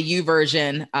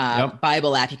YouVersion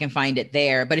Bible app. You can find it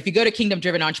there. But if you go to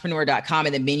kingdomdrivenentrepreneur.com,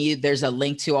 in the menu, there's a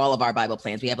link to all of our Bible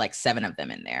plans. We have like 7 of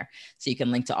them in there. So you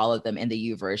can link to all of them in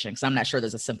the YouVersion, because I'm not sure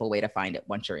there's a simple way to find it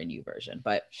once you're in YouVersion.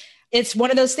 But it's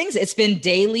one of those things. It's been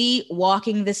daily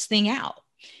walking this thing out.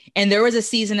 And there was a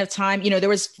season of time, there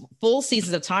was full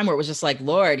seasons of time where it was just like,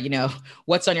 Lord,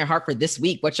 what's on your heart for this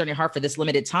week? What's on your heart for this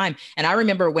limited time? And I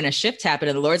remember when a shift happened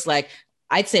and the Lord's like,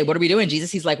 I'd say, what are we doing, Jesus?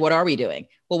 He's like, what are we doing?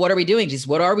 Well, what are we doing, Jesus?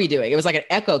 What are we doing? It was like an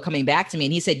echo coming back to me.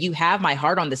 And he said, you have my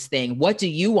heart on this thing. What do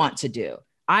you want to do?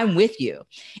 I'm with you.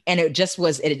 And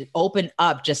it opened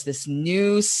up just this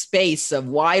new space of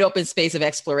wide open space of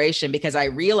exploration, because I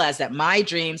realized that my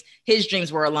dreams, his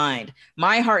dreams were aligned.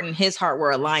 My heart and his heart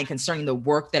were aligned concerning the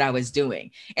work that I was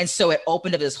doing. And so it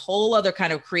opened up this whole other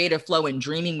kind of creative flow and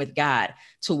dreaming with God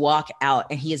to walk out.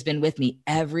 And he has been with me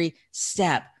every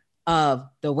step of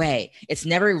the way. It's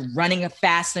never running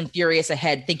fast and furious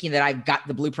ahead, thinking that I've got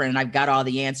the blueprint and I've got all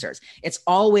the answers. It's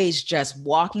always just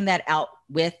walking that out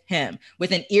with him,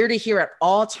 with an ear to hear at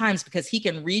all times, because he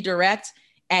can redirect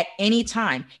at any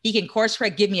time. He can course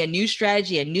correct, give me a new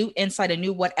strategy, a new insight, a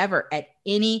new whatever at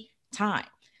any time.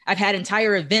 I've had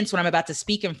entire events when I'm about to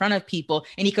speak in front of people,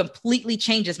 and he completely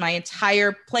changes my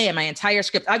entire plan, my entire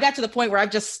script. I got to the point where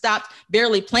I've just stopped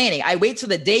barely planning. I wait till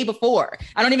the day before.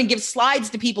 I don't even give slides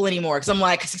to people anymore, because I'm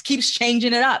like, he keeps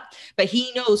changing it up. But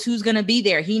he knows who's going to be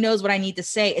there. He knows what I need to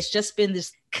say. It's just been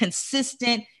this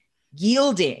consistent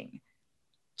yielding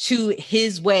to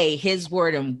his way, his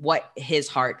word, and what his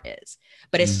heart is.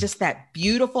 But it's just that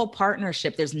beautiful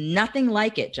partnership. There's nothing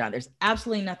like it, John. There's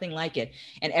absolutely nothing like it.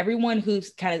 And everyone who's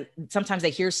kind of, sometimes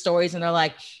they hear stories and they're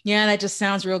like, yeah, that just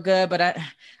sounds real good, but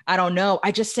I don't know.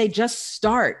 I just say, just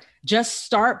start. Just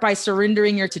start by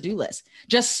surrendering your to-do list.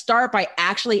 Just start by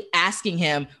actually asking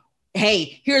him,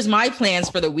 hey, here's my plans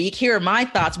for the week. Here are my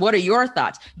thoughts. What are your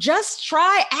thoughts? Just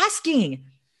try asking.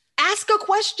 Ask a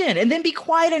question and then be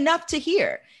quiet enough to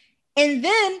hear. And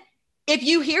then if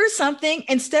you hear something,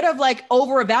 instead of like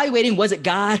over evaluating, was it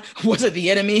God? Was it the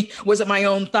enemy? Was it my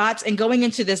own thoughts? And going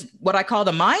into this, what I call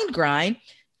the mind grind,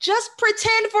 just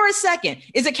pretend for a second.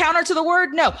 Is it counter to the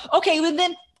word? No. Okay. Well,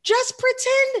 then just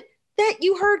pretend that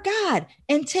you heard God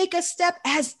and take a step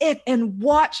as if, and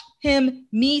watch him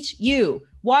meet you.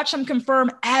 Watch him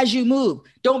confirm as you move.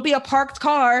 Don't be a parked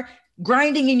car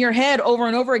grinding in your head over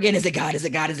and over again. Is it God? Is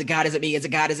it God? Is it God? Is it me? Is it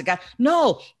God? Is it God?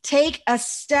 No, take a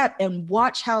step and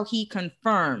watch how he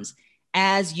confirms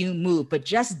as you move, but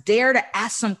just dare to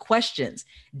ask some questions,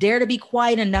 dare to be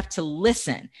quiet enough to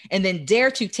listen, and then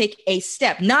dare to take a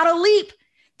step, not a leap,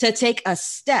 to take a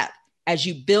step as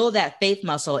you build that faith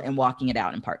muscle and walking it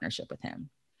out in partnership with him.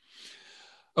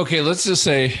 Okay, let's just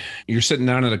say you're sitting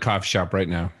down at a coffee shop right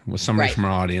now with somebody from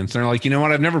our audience. They're like, you know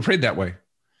what? I've never prayed that way.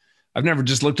 I've never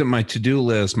just looked at my to-do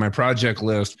list, my project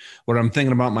list, what I'm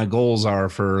thinking about my goals are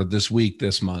for this week,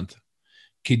 this month.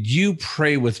 Could you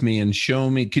pray with me and show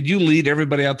me? Could you lead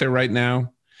everybody out there right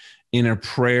now in a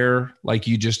prayer like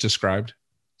you just described?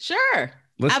 Sure.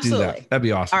 Let's Absolutely. do that. That'd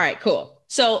be awesome. All right, cool.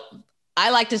 So I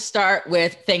like to start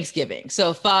with Thanksgiving.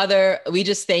 So, Father, we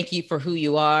just thank you for who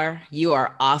you are. You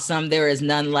are awesome. There is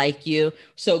none like you.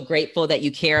 So grateful that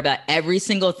you care about every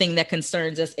single thing that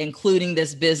concerns us, including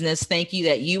this business. Thank you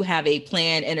that you have a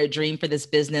plan and a dream for this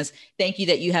business. Thank you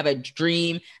that you have a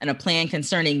dream and a plan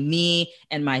concerning me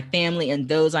and my family and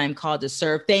those I am called to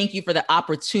serve. Thank you for the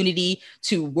opportunity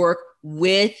to work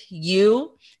with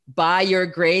you by your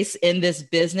grace in this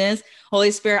business.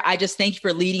 Holy Spirit, I just thank you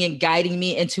for leading and guiding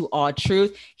me into all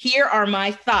truth. Here are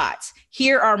my thoughts.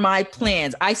 Here are my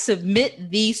plans. I submit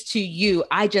these to you.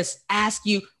 I just ask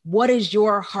you, what is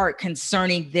your heart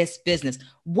concerning this business?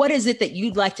 What is it that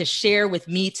you'd like to share with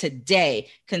me today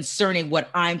concerning what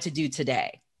I'm to do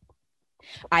today?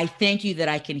 I thank you that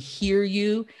I can hear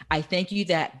you. I thank you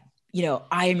that,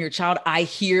 I am your child. I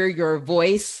hear your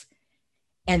voice.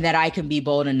 And that I can be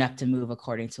bold enough to move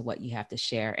according to what you have to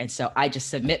share. And so I just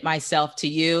submit myself to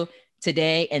you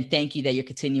today. And thank you that you're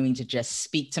continuing to just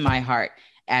speak to my heart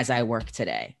as I work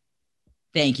today.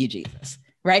 Thank you, Jesus.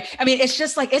 Right? I mean, it's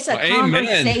just like, it's a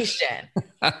conversation.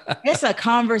 It's a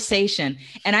conversation.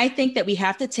 And I think that we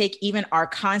have to take even our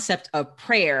concept of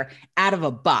prayer out of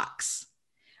a box.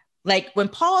 Like when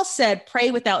Paul said,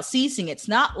 pray without ceasing, it's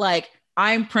not like,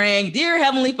 I'm praying, dear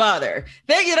Heavenly Father,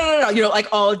 thank you, no, like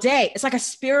all day. It's like a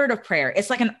spirit of prayer. It's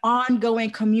like an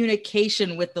ongoing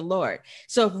communication with the Lord.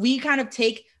 So if we kind of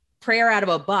take prayer out of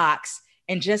a box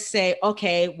and just say,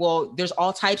 okay, well, there's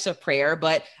all types of prayer,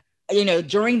 but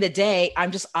during the day,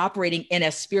 I'm just operating in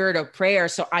a spirit of prayer.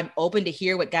 So I'm open to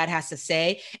hear what God has to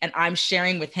say, and I'm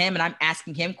sharing with him, and I'm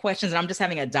asking him questions, and I'm just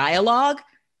having a dialogue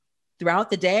throughout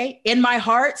the day in my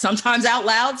heart, sometimes out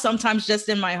loud, sometimes just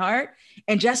in my heart.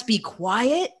 And just be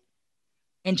quiet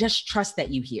and just trust that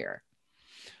you hear.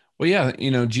 Well, yeah,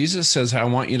 Jesus says, I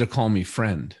want you to call me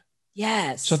friend.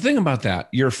 Yes. So think about that.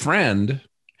 Your friend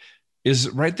is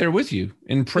right there with you.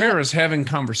 And prayer is having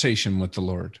conversation with the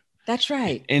Lord. That's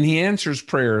right. And he answers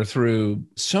prayer through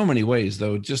so many ways,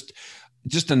 though. Just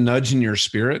a nudge in your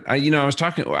spirit. I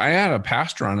had a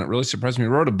pastor on it, really surprised me. He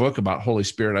wrote a book about Holy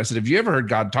Spirit. I said, have you ever heard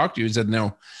God talk to you? He said,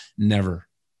 no, never.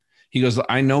 He goes,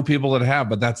 I know people that have,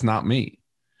 but that's not me.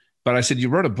 But I said, you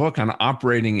wrote a book on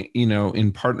operating,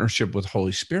 in partnership with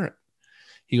Holy Spirit.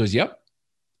 He goes, yep.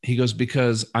 He goes,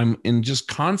 because I'm in just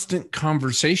constant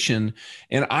conversation,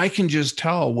 and I can just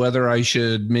tell whether I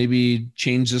should maybe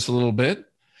change this a little bit,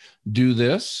 do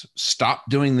this, stop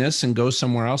doing this, and go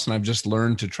somewhere else. And I've just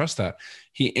learned to trust that.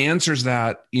 He answers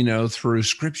that, through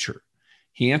scripture.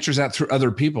 He answers that through other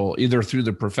people, either through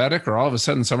the prophetic, or all of a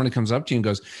sudden somebody comes up to you and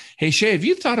goes, hey, Shay, have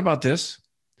you thought about this?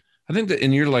 I think that,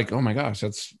 and you're like, oh my gosh,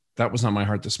 that was not my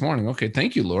heart this morning. Okay.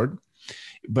 Thank you, Lord.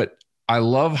 But I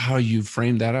love how you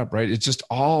framed that up, right? It's just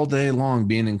all day long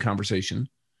being in conversation.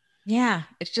 Yeah.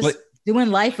 It's just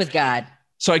doing life with God.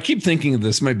 So I keep thinking of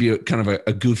this might be kind of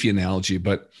a goofy analogy,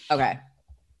 but okay.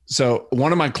 So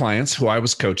one of my clients who I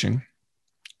was coaching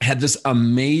had this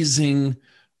amazing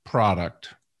product,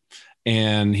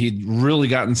 and he'd really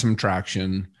gotten some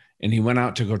traction, and he went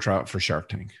out to go try out for Shark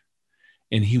Tank.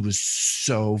 And he was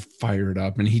so fired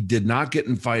up, and he did not get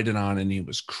invited on, and he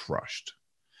was crushed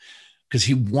because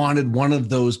he wanted one of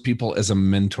those people as a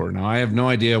mentor. Now, I have no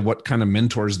idea what kind of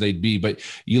mentors they'd be, but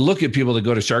you look at people that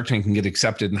go to Shark Tank and get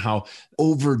accepted and how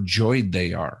overjoyed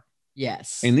they are.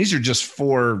 Yes. And these are just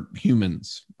 4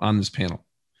 humans on this panel.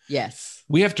 Yes.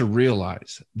 We have to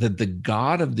realize that the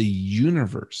God of the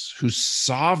universe, who's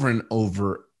sovereign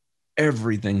over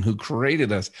everything, who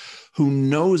created us, who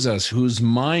knows us, whose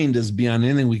mind is beyond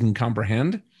anything we can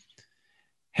comprehend,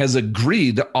 has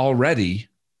agreed already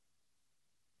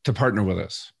to partner with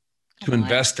us, to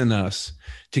invest in us,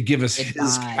 to give us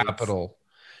his capital,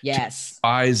 yes, to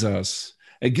advise us.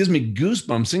 It gives me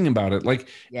goosebumps thinking about it. Like,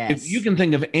 yes. If you can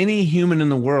think of any human in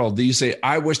the world that you say,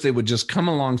 I wish they would just come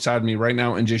alongside me right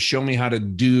now and just show me how to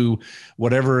do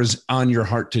whatever is on your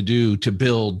heart to do, to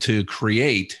build, to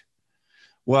create.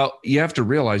 Well, you have to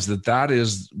realize that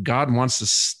is God wants to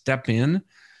step in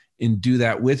and do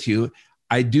that with you.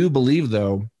 I do believe,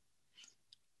 though,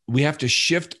 we have to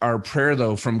shift our prayer,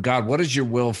 though, from God, what is your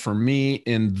will for me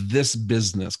in this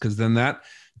business? Because then that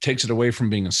takes it away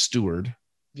from being a steward.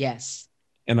 Yes.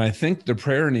 And I think the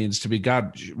prayer needs to be,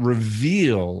 God,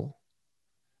 reveal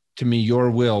to me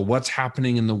your will, what's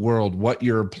happening in the world, what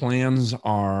your plans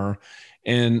are,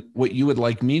 and what you would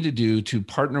like me to do to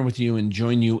partner with you and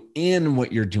join you in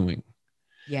what you're doing.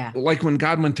 Yeah. Like when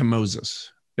God went to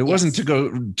Moses, it wasn't to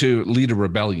go to lead a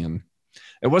rebellion.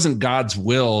 It wasn't God's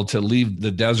will to leave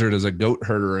the desert as a goat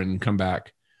herder and come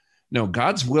back. No,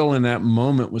 God's will in that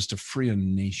moment was to free a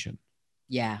nation.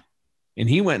 Yeah. And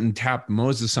he went and tapped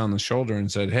Moses on the shoulder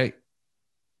and said, hey,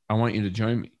 I want you to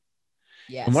join me.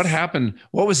 And what Yes. happened?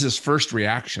 What was his first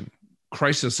reaction?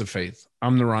 Crisis of faith.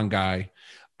 I'm the wrong guy.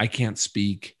 I can't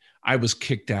speak. I was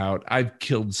kicked out. I've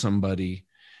killed somebody.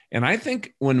 And I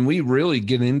think when we really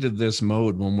get into this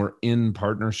mode, when we're in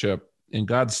partnership and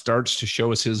God starts to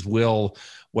show us his will,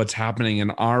 what's happening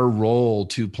and our role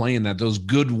to play in that, those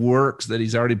good works that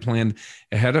he's already planned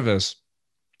ahead of us.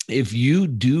 If you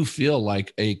do feel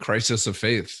like a crisis of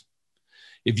faith,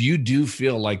 if you do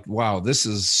feel like, wow, this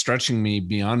is stretching me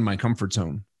beyond my comfort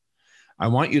zone, I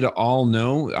want you to all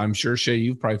know, I'm sure, Shay,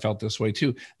 you've probably felt this way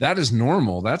too. That is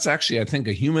normal. That's actually, I think,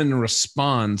 a human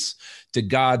response to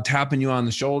God tapping you on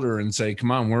the shoulder and say,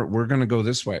 come on, we're going to go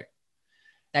this way.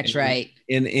 That's right.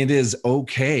 And it is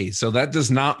okay. So that does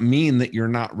not mean that you're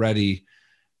not ready,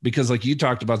 because like you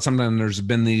talked about, sometimes there's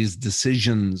been these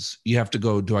decisions. You have to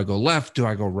go, do I go left? Do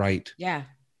I go right? Yeah.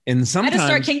 And sometimes I just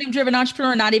start Kingdom Driven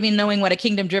Entrepreneur, not even knowing what a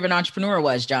Kingdom Driven Entrepreneur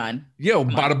was, John.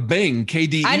 Bada bing,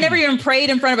 KDE. I never even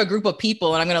prayed in front of a group of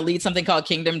people, and I'm going to lead something called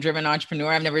Kingdom Driven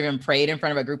Entrepreneur. I've never even prayed in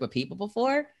front of a group of people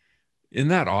before. Isn't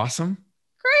that awesome?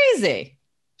 Crazy.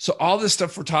 So all this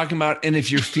stuff we're talking about, and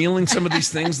if you're feeling some of these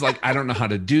things like, I don't know how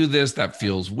to do this, that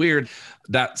feels weird,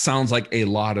 that sounds like a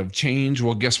lot of change.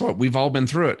 Well, guess what? We've all been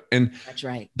through it. And that's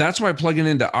right. That's why plugging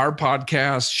into our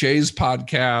podcast, Shay's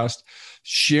podcast,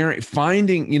 sharing,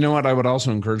 finding, you know what? I would also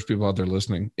encourage people out there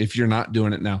listening, if you're not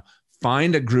doing it now,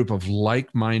 find a group of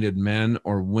like-minded men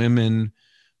or women.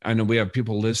 I know we have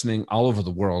people listening all over the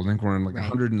world. I think we're in like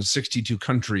 162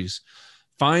 countries.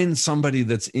 Find somebody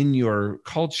that's in your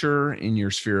culture, in your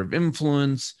sphere of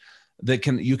influence, that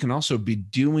you can also be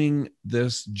doing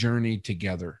this journey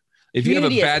together. If you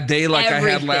have a bad day like I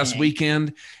had last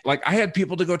weekend, like I had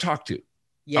people to go talk to.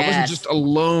 Yes. I wasn't just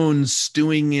alone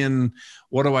stewing in,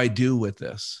 what do I do with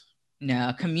this?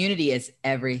 No, community is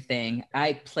everything.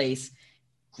 I place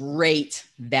great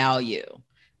value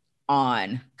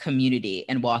on community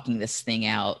and walking this thing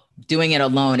out. Doing it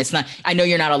alone, it's not, I know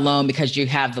you're not alone because you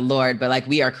have the Lord, but like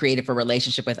we are created for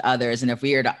relationship with others. And if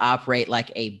we are to operate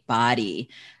like a body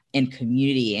in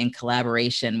community and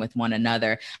collaboration with one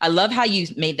another, I love how you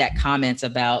made that comment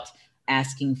about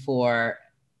asking for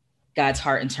God's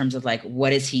heart in terms of like,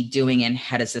 what is he doing and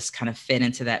how does this kind of fit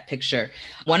into that picture?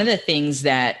 One of the things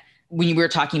that when we were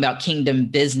talking about kingdom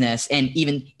business and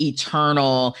even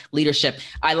eternal leadership,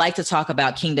 I like to talk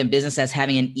about kingdom business as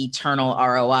having an eternal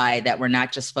ROI, that we're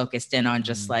not just focused in on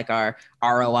just like our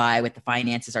ROI with the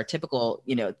finances, our typical,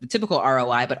 the typical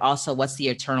ROI, but also what's the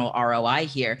eternal ROI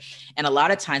here. And a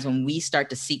lot of times when we start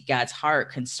to seek God's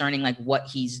heart concerning like what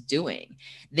he's doing,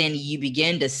 then you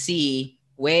begin to see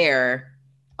where,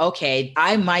 okay,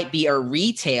 I might be a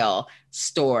retail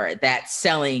store that's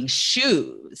selling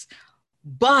shoes,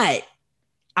 but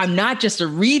I'm not just a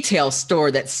retail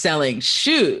store that's selling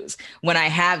shoes. When I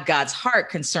have God's heart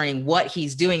concerning what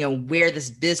he's doing and where this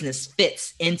business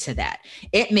fits into that,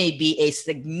 it may be a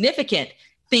significant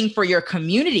thing for your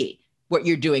community, what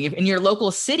you're doing in your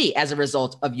local city as a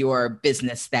result of your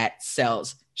business that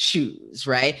sells shoes,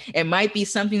 right? It might be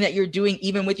something that you're doing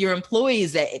even with your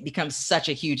employees that it becomes such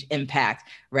a huge impact,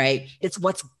 right? It's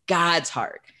what's God's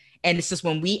heart. And it's just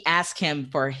when we ask him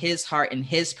for his heart and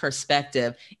his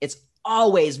perspective, it's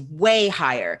always way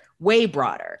higher, way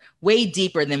broader, way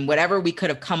deeper than whatever we could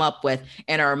have come up with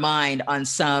in our mind on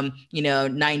some,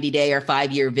 90-day or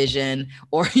 5-year vision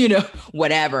or,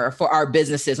 whatever for our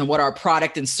businesses and what our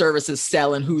product and services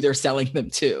sell and who they're selling them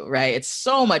to, right? It's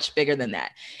so much bigger than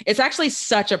that. It's actually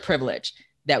such a privilege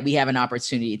that we have an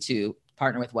opportunity to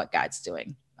partner with what God's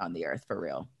doing on the earth, for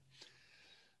real.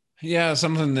 Yeah,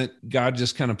 something that God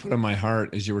just kind of put in my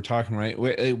heart as you were talking, right?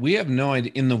 We have no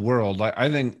idea in the world.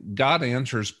 I think God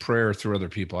answers prayer through other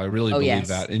people. I really believe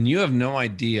that. And you have no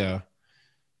idea,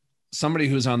 somebody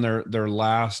who's on their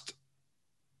last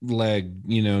leg,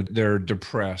 they're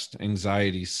depressed,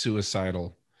 anxiety,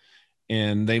 suicidal,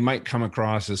 and they might come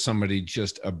across as somebody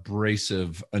just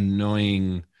abrasive,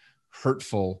 annoying,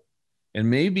 hurtful. And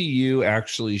maybe you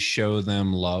actually show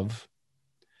them love.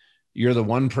 You're the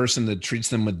one person that treats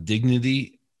them with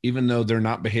dignity, even though they're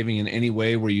not behaving in any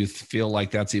way where you feel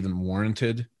like that's even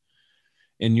warranted.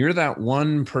 And you're that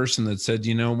one person that said,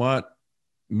 you know what,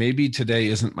 maybe today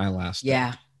isn't my last day.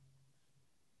 Yeah.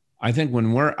 I think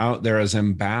when we're out there as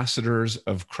ambassadors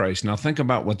of Christ, now think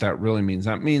about what that really means.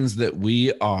 That means that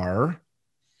we are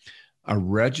a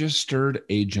registered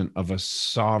agent of a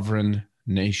sovereign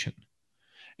nation.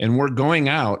 And we're going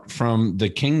out from the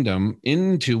kingdom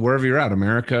into wherever you're at,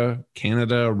 America,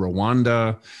 Canada,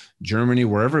 Rwanda, Germany,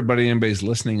 where anybody's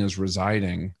listening is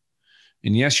residing.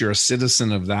 And yes, you're a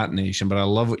citizen of that nation, but I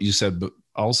love what you said, but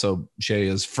also, Shay,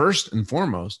 is first and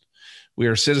foremost, we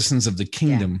are citizens of the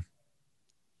kingdom.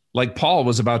 Like Paul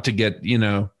was about to get,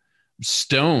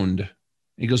 stoned.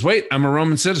 He goes, wait, I'm a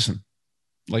Roman citizen.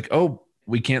 Like, oh,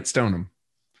 we can't stone him.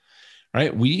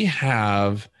 Right? We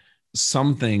have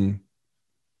something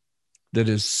that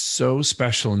is so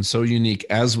special and so unique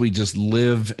as we just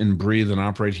live and breathe and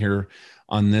operate here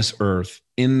on this earth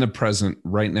in the present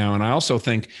right now. And I also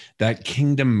think that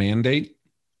kingdom mandate,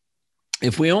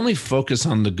 if we only focus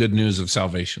on the good news of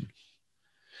salvation,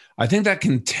 I think that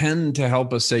can tend to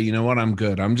help us say, you know what, I'm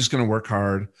good. I'm just going to work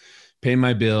hard, pay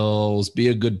my bills, be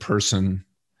a good person.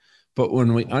 But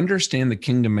when we understand the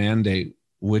kingdom mandate,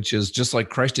 which is just like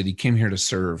Christ did, he came here to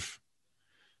serve,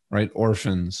 right?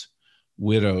 Orphans,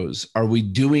 widows. Are we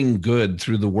doing good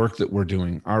through the work that we're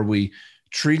doing? Are we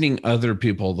treating other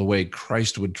people the way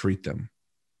Christ would treat them,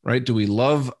 right? Do we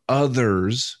love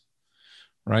others,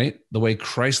 right? The way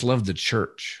Christ loved the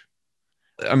church.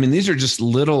 I mean, these are just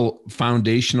little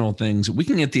foundational things. We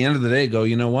can at the end of the day go,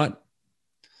 you know what?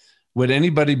 Would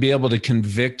anybody be able to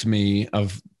convict me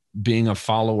of being a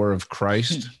follower of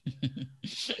Christ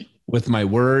with my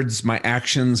words, my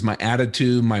actions, my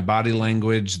attitude, my body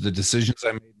language, the decisions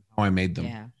I made, how I made them?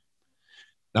 Yeah.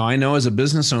 Now, I know as a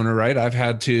business owner, right, I've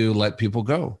had to let people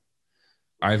go.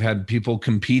 I've had people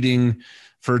competing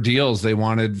for deals they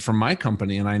wanted from my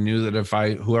company. And I knew that if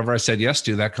whoever I said yes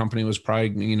to, that company was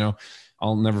probably,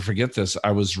 I'll never forget this.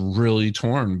 I was really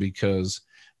torn because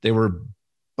they were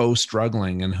both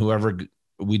struggling, and whoever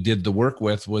we did the work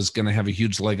with was going to have a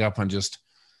huge leg up on just,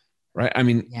 right. I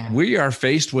mean, we are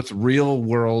faced with real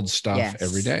world stuff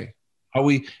every day. How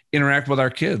we interact with our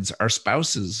kids, our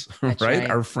spouses, right?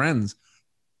 Our friends.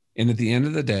 And at the end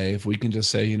of the day, if we can just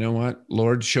say, you know what,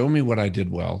 Lord, show me what I did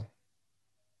well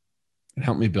and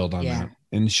help me build on that,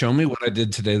 and show me what I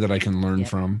did today that I can learn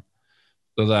from,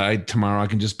 so that tomorrow I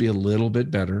can just be a little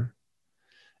bit better.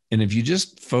 And if you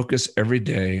just focus every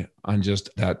day on just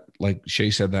that, like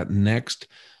Shay said, that next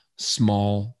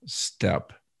small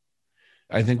step,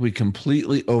 I think we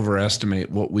completely overestimate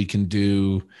what we can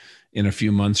do in a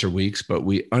few months or weeks, but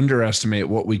we underestimate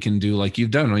what we can do. Like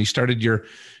you've done when you started your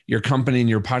company and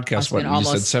your podcast, what you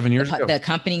said 7 years ago. The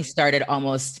company started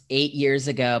almost 8 years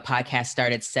ago. Podcast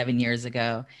started 7 years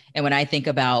ago. And when I think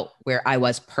about where I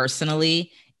was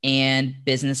personally and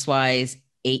business-wise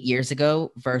 8 years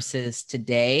ago versus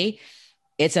today,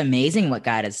 it's amazing what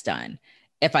God has done.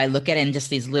 If I look at it in just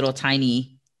these little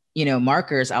tiny,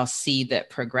 markers, I'll see that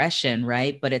progression,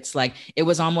 right? But it's like, it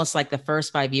was almost like the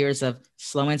first 5 years of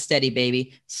slow and steady,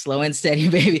 baby, just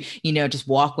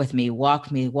walk with me.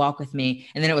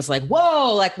 And then it was like,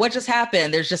 whoa, like what just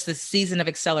happened? There's just this season of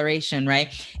acceleration,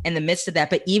 right? In the midst of that,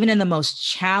 but even in the most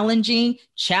challenging,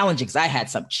 because I had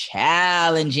some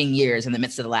challenging years in the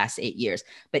midst of the last 8 years,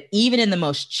 but even in the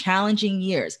most challenging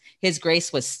years, his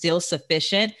grace was still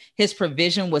sufficient. His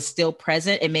provision was still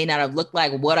present. It may not have looked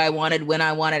like what I wanted, when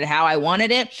I wanted, how I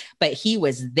wanted it, but he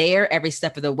was there every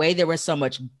step of the way. There was so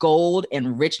much gold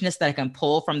and richness that I can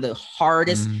pull from the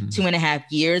hardest 2.5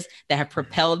 years that have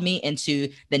propelled me into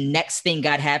the next thing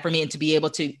God had for me, and to be able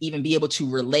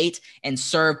to relate and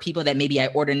serve people that maybe I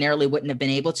ordinarily wouldn't have been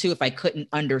able to if I couldn't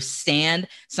understand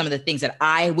some of the things that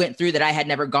I went through that I had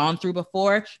never gone through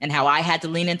before, and how I had to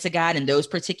lean into God in those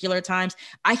particular times.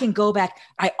 I can go back.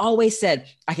 I always said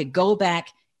I could go back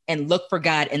and look for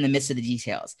God in the midst of the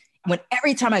details.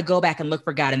 Every time I go back and look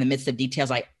for God in the midst of details,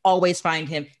 I always find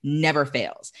him, never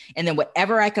fails. And then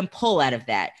whatever I can pull out of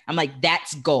that, I'm like,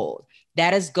 that's gold.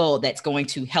 That is gold that's going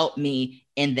to help me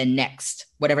in the next,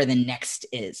 whatever the next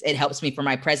is. It helps me for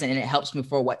my present, and it helps me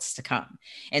for what's to come.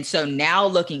 And so now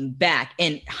looking back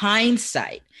in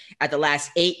hindsight at the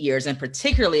last 8 years, and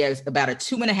particularly about a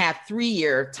 2.5, 3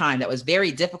 year time that was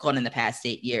very difficult in the past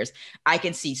 8 years, I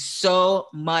can see so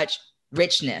much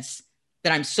richness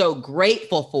that I'm so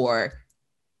grateful for,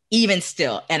 even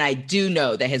still. And I do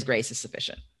know that his grace is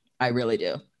sufficient. I really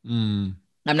do. I'm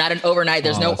not an overnight.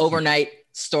 There's no overnight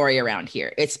story around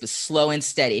here. It's slow and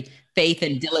steady. Faith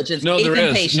and diligence. No, there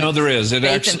is. Patience. No, there is.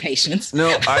 Faith and patience.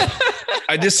 No,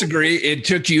 I disagree. It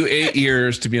took you 8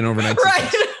 years to be an overnight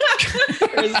success. Right.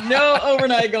 There's no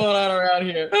overnight going on around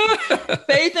here.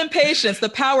 Faith and patience, the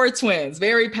power twins,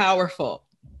 very powerful.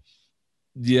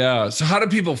 Yeah. So how do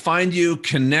people find you,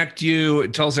 connect you?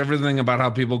 Tell us everything about how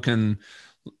people can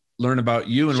learn about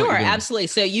you. And sure, absolutely.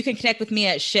 So you can connect with me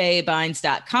at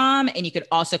shaybines.com, and you could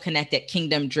also connect at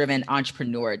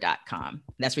kingdomdrivenentrepreneur.com.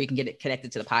 That's where you can get it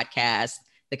connected to the podcast,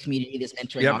 the community, this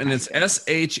mentoring. Yep. And it's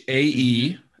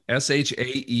SHAEBYNES,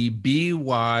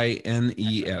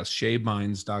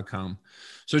 shaybines.com.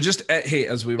 So just, hey,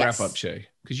 as we wrap up, Shay,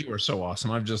 because you are so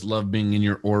awesome. I've just loved being in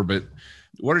your orbit.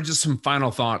 What are just some final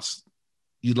thoughts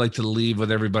you'd like to leave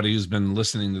with everybody who's been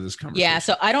listening to this conversation? Yeah,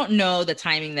 so I don't know the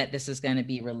timing that this is going to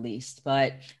be released,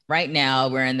 but right now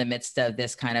we're in the midst of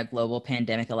this kind of global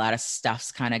pandemic. A lot of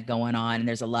stuff's kind of going on, and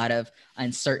there's a lot of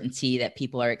uncertainty that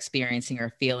people are experiencing or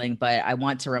feeling. But I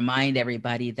want to remind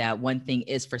everybody that one thing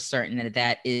is for certain, and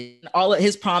that is all of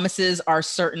his promises are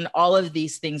certain. All of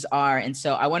these things are. And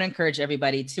so I want to encourage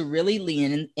everybody to really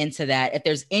lean into that. If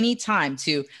there's any time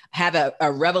to have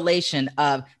a revelation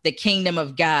of the kingdom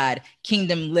of God,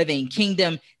 kingdom living,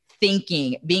 kingdom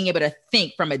thinking, being able to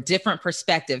think from a different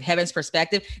perspective, heaven's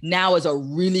perspective, now is a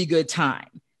really good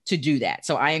time to do that.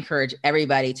 So I encourage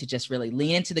everybody to just really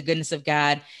lean into the goodness of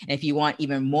God. And if you want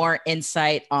even more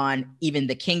insight on even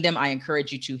the kingdom, I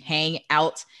encourage you to hang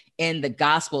out in the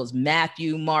Gospels,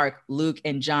 Matthew, Mark, Luke,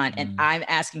 and John. And I'm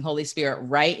asking Holy Spirit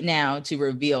right now to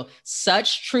reveal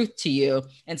such truth to you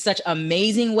in such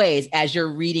amazing ways as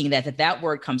you're reading that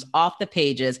word comes off the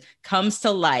pages, comes to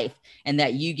life, and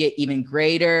that you get even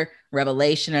greater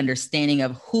revelation, understanding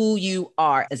of who you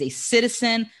are as a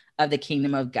citizen of the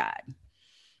kingdom of God.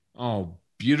 Oh,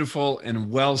 beautiful and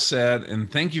well said.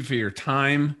 And thank you for your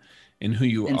time and who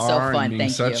you are. So fun. And being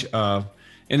Thank such you.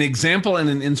 An example and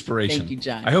an inspiration. Thank you,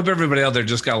 John. I hope everybody out there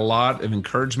just got a lot of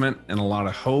encouragement and a lot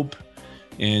of hope.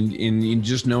 And you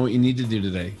just know what you need to do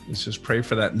today. Is just pray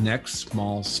for that next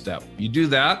small step. You do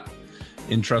that,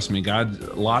 and trust me,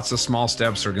 God, lots of small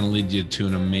steps are going to lead you to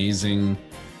an amazing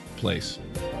place.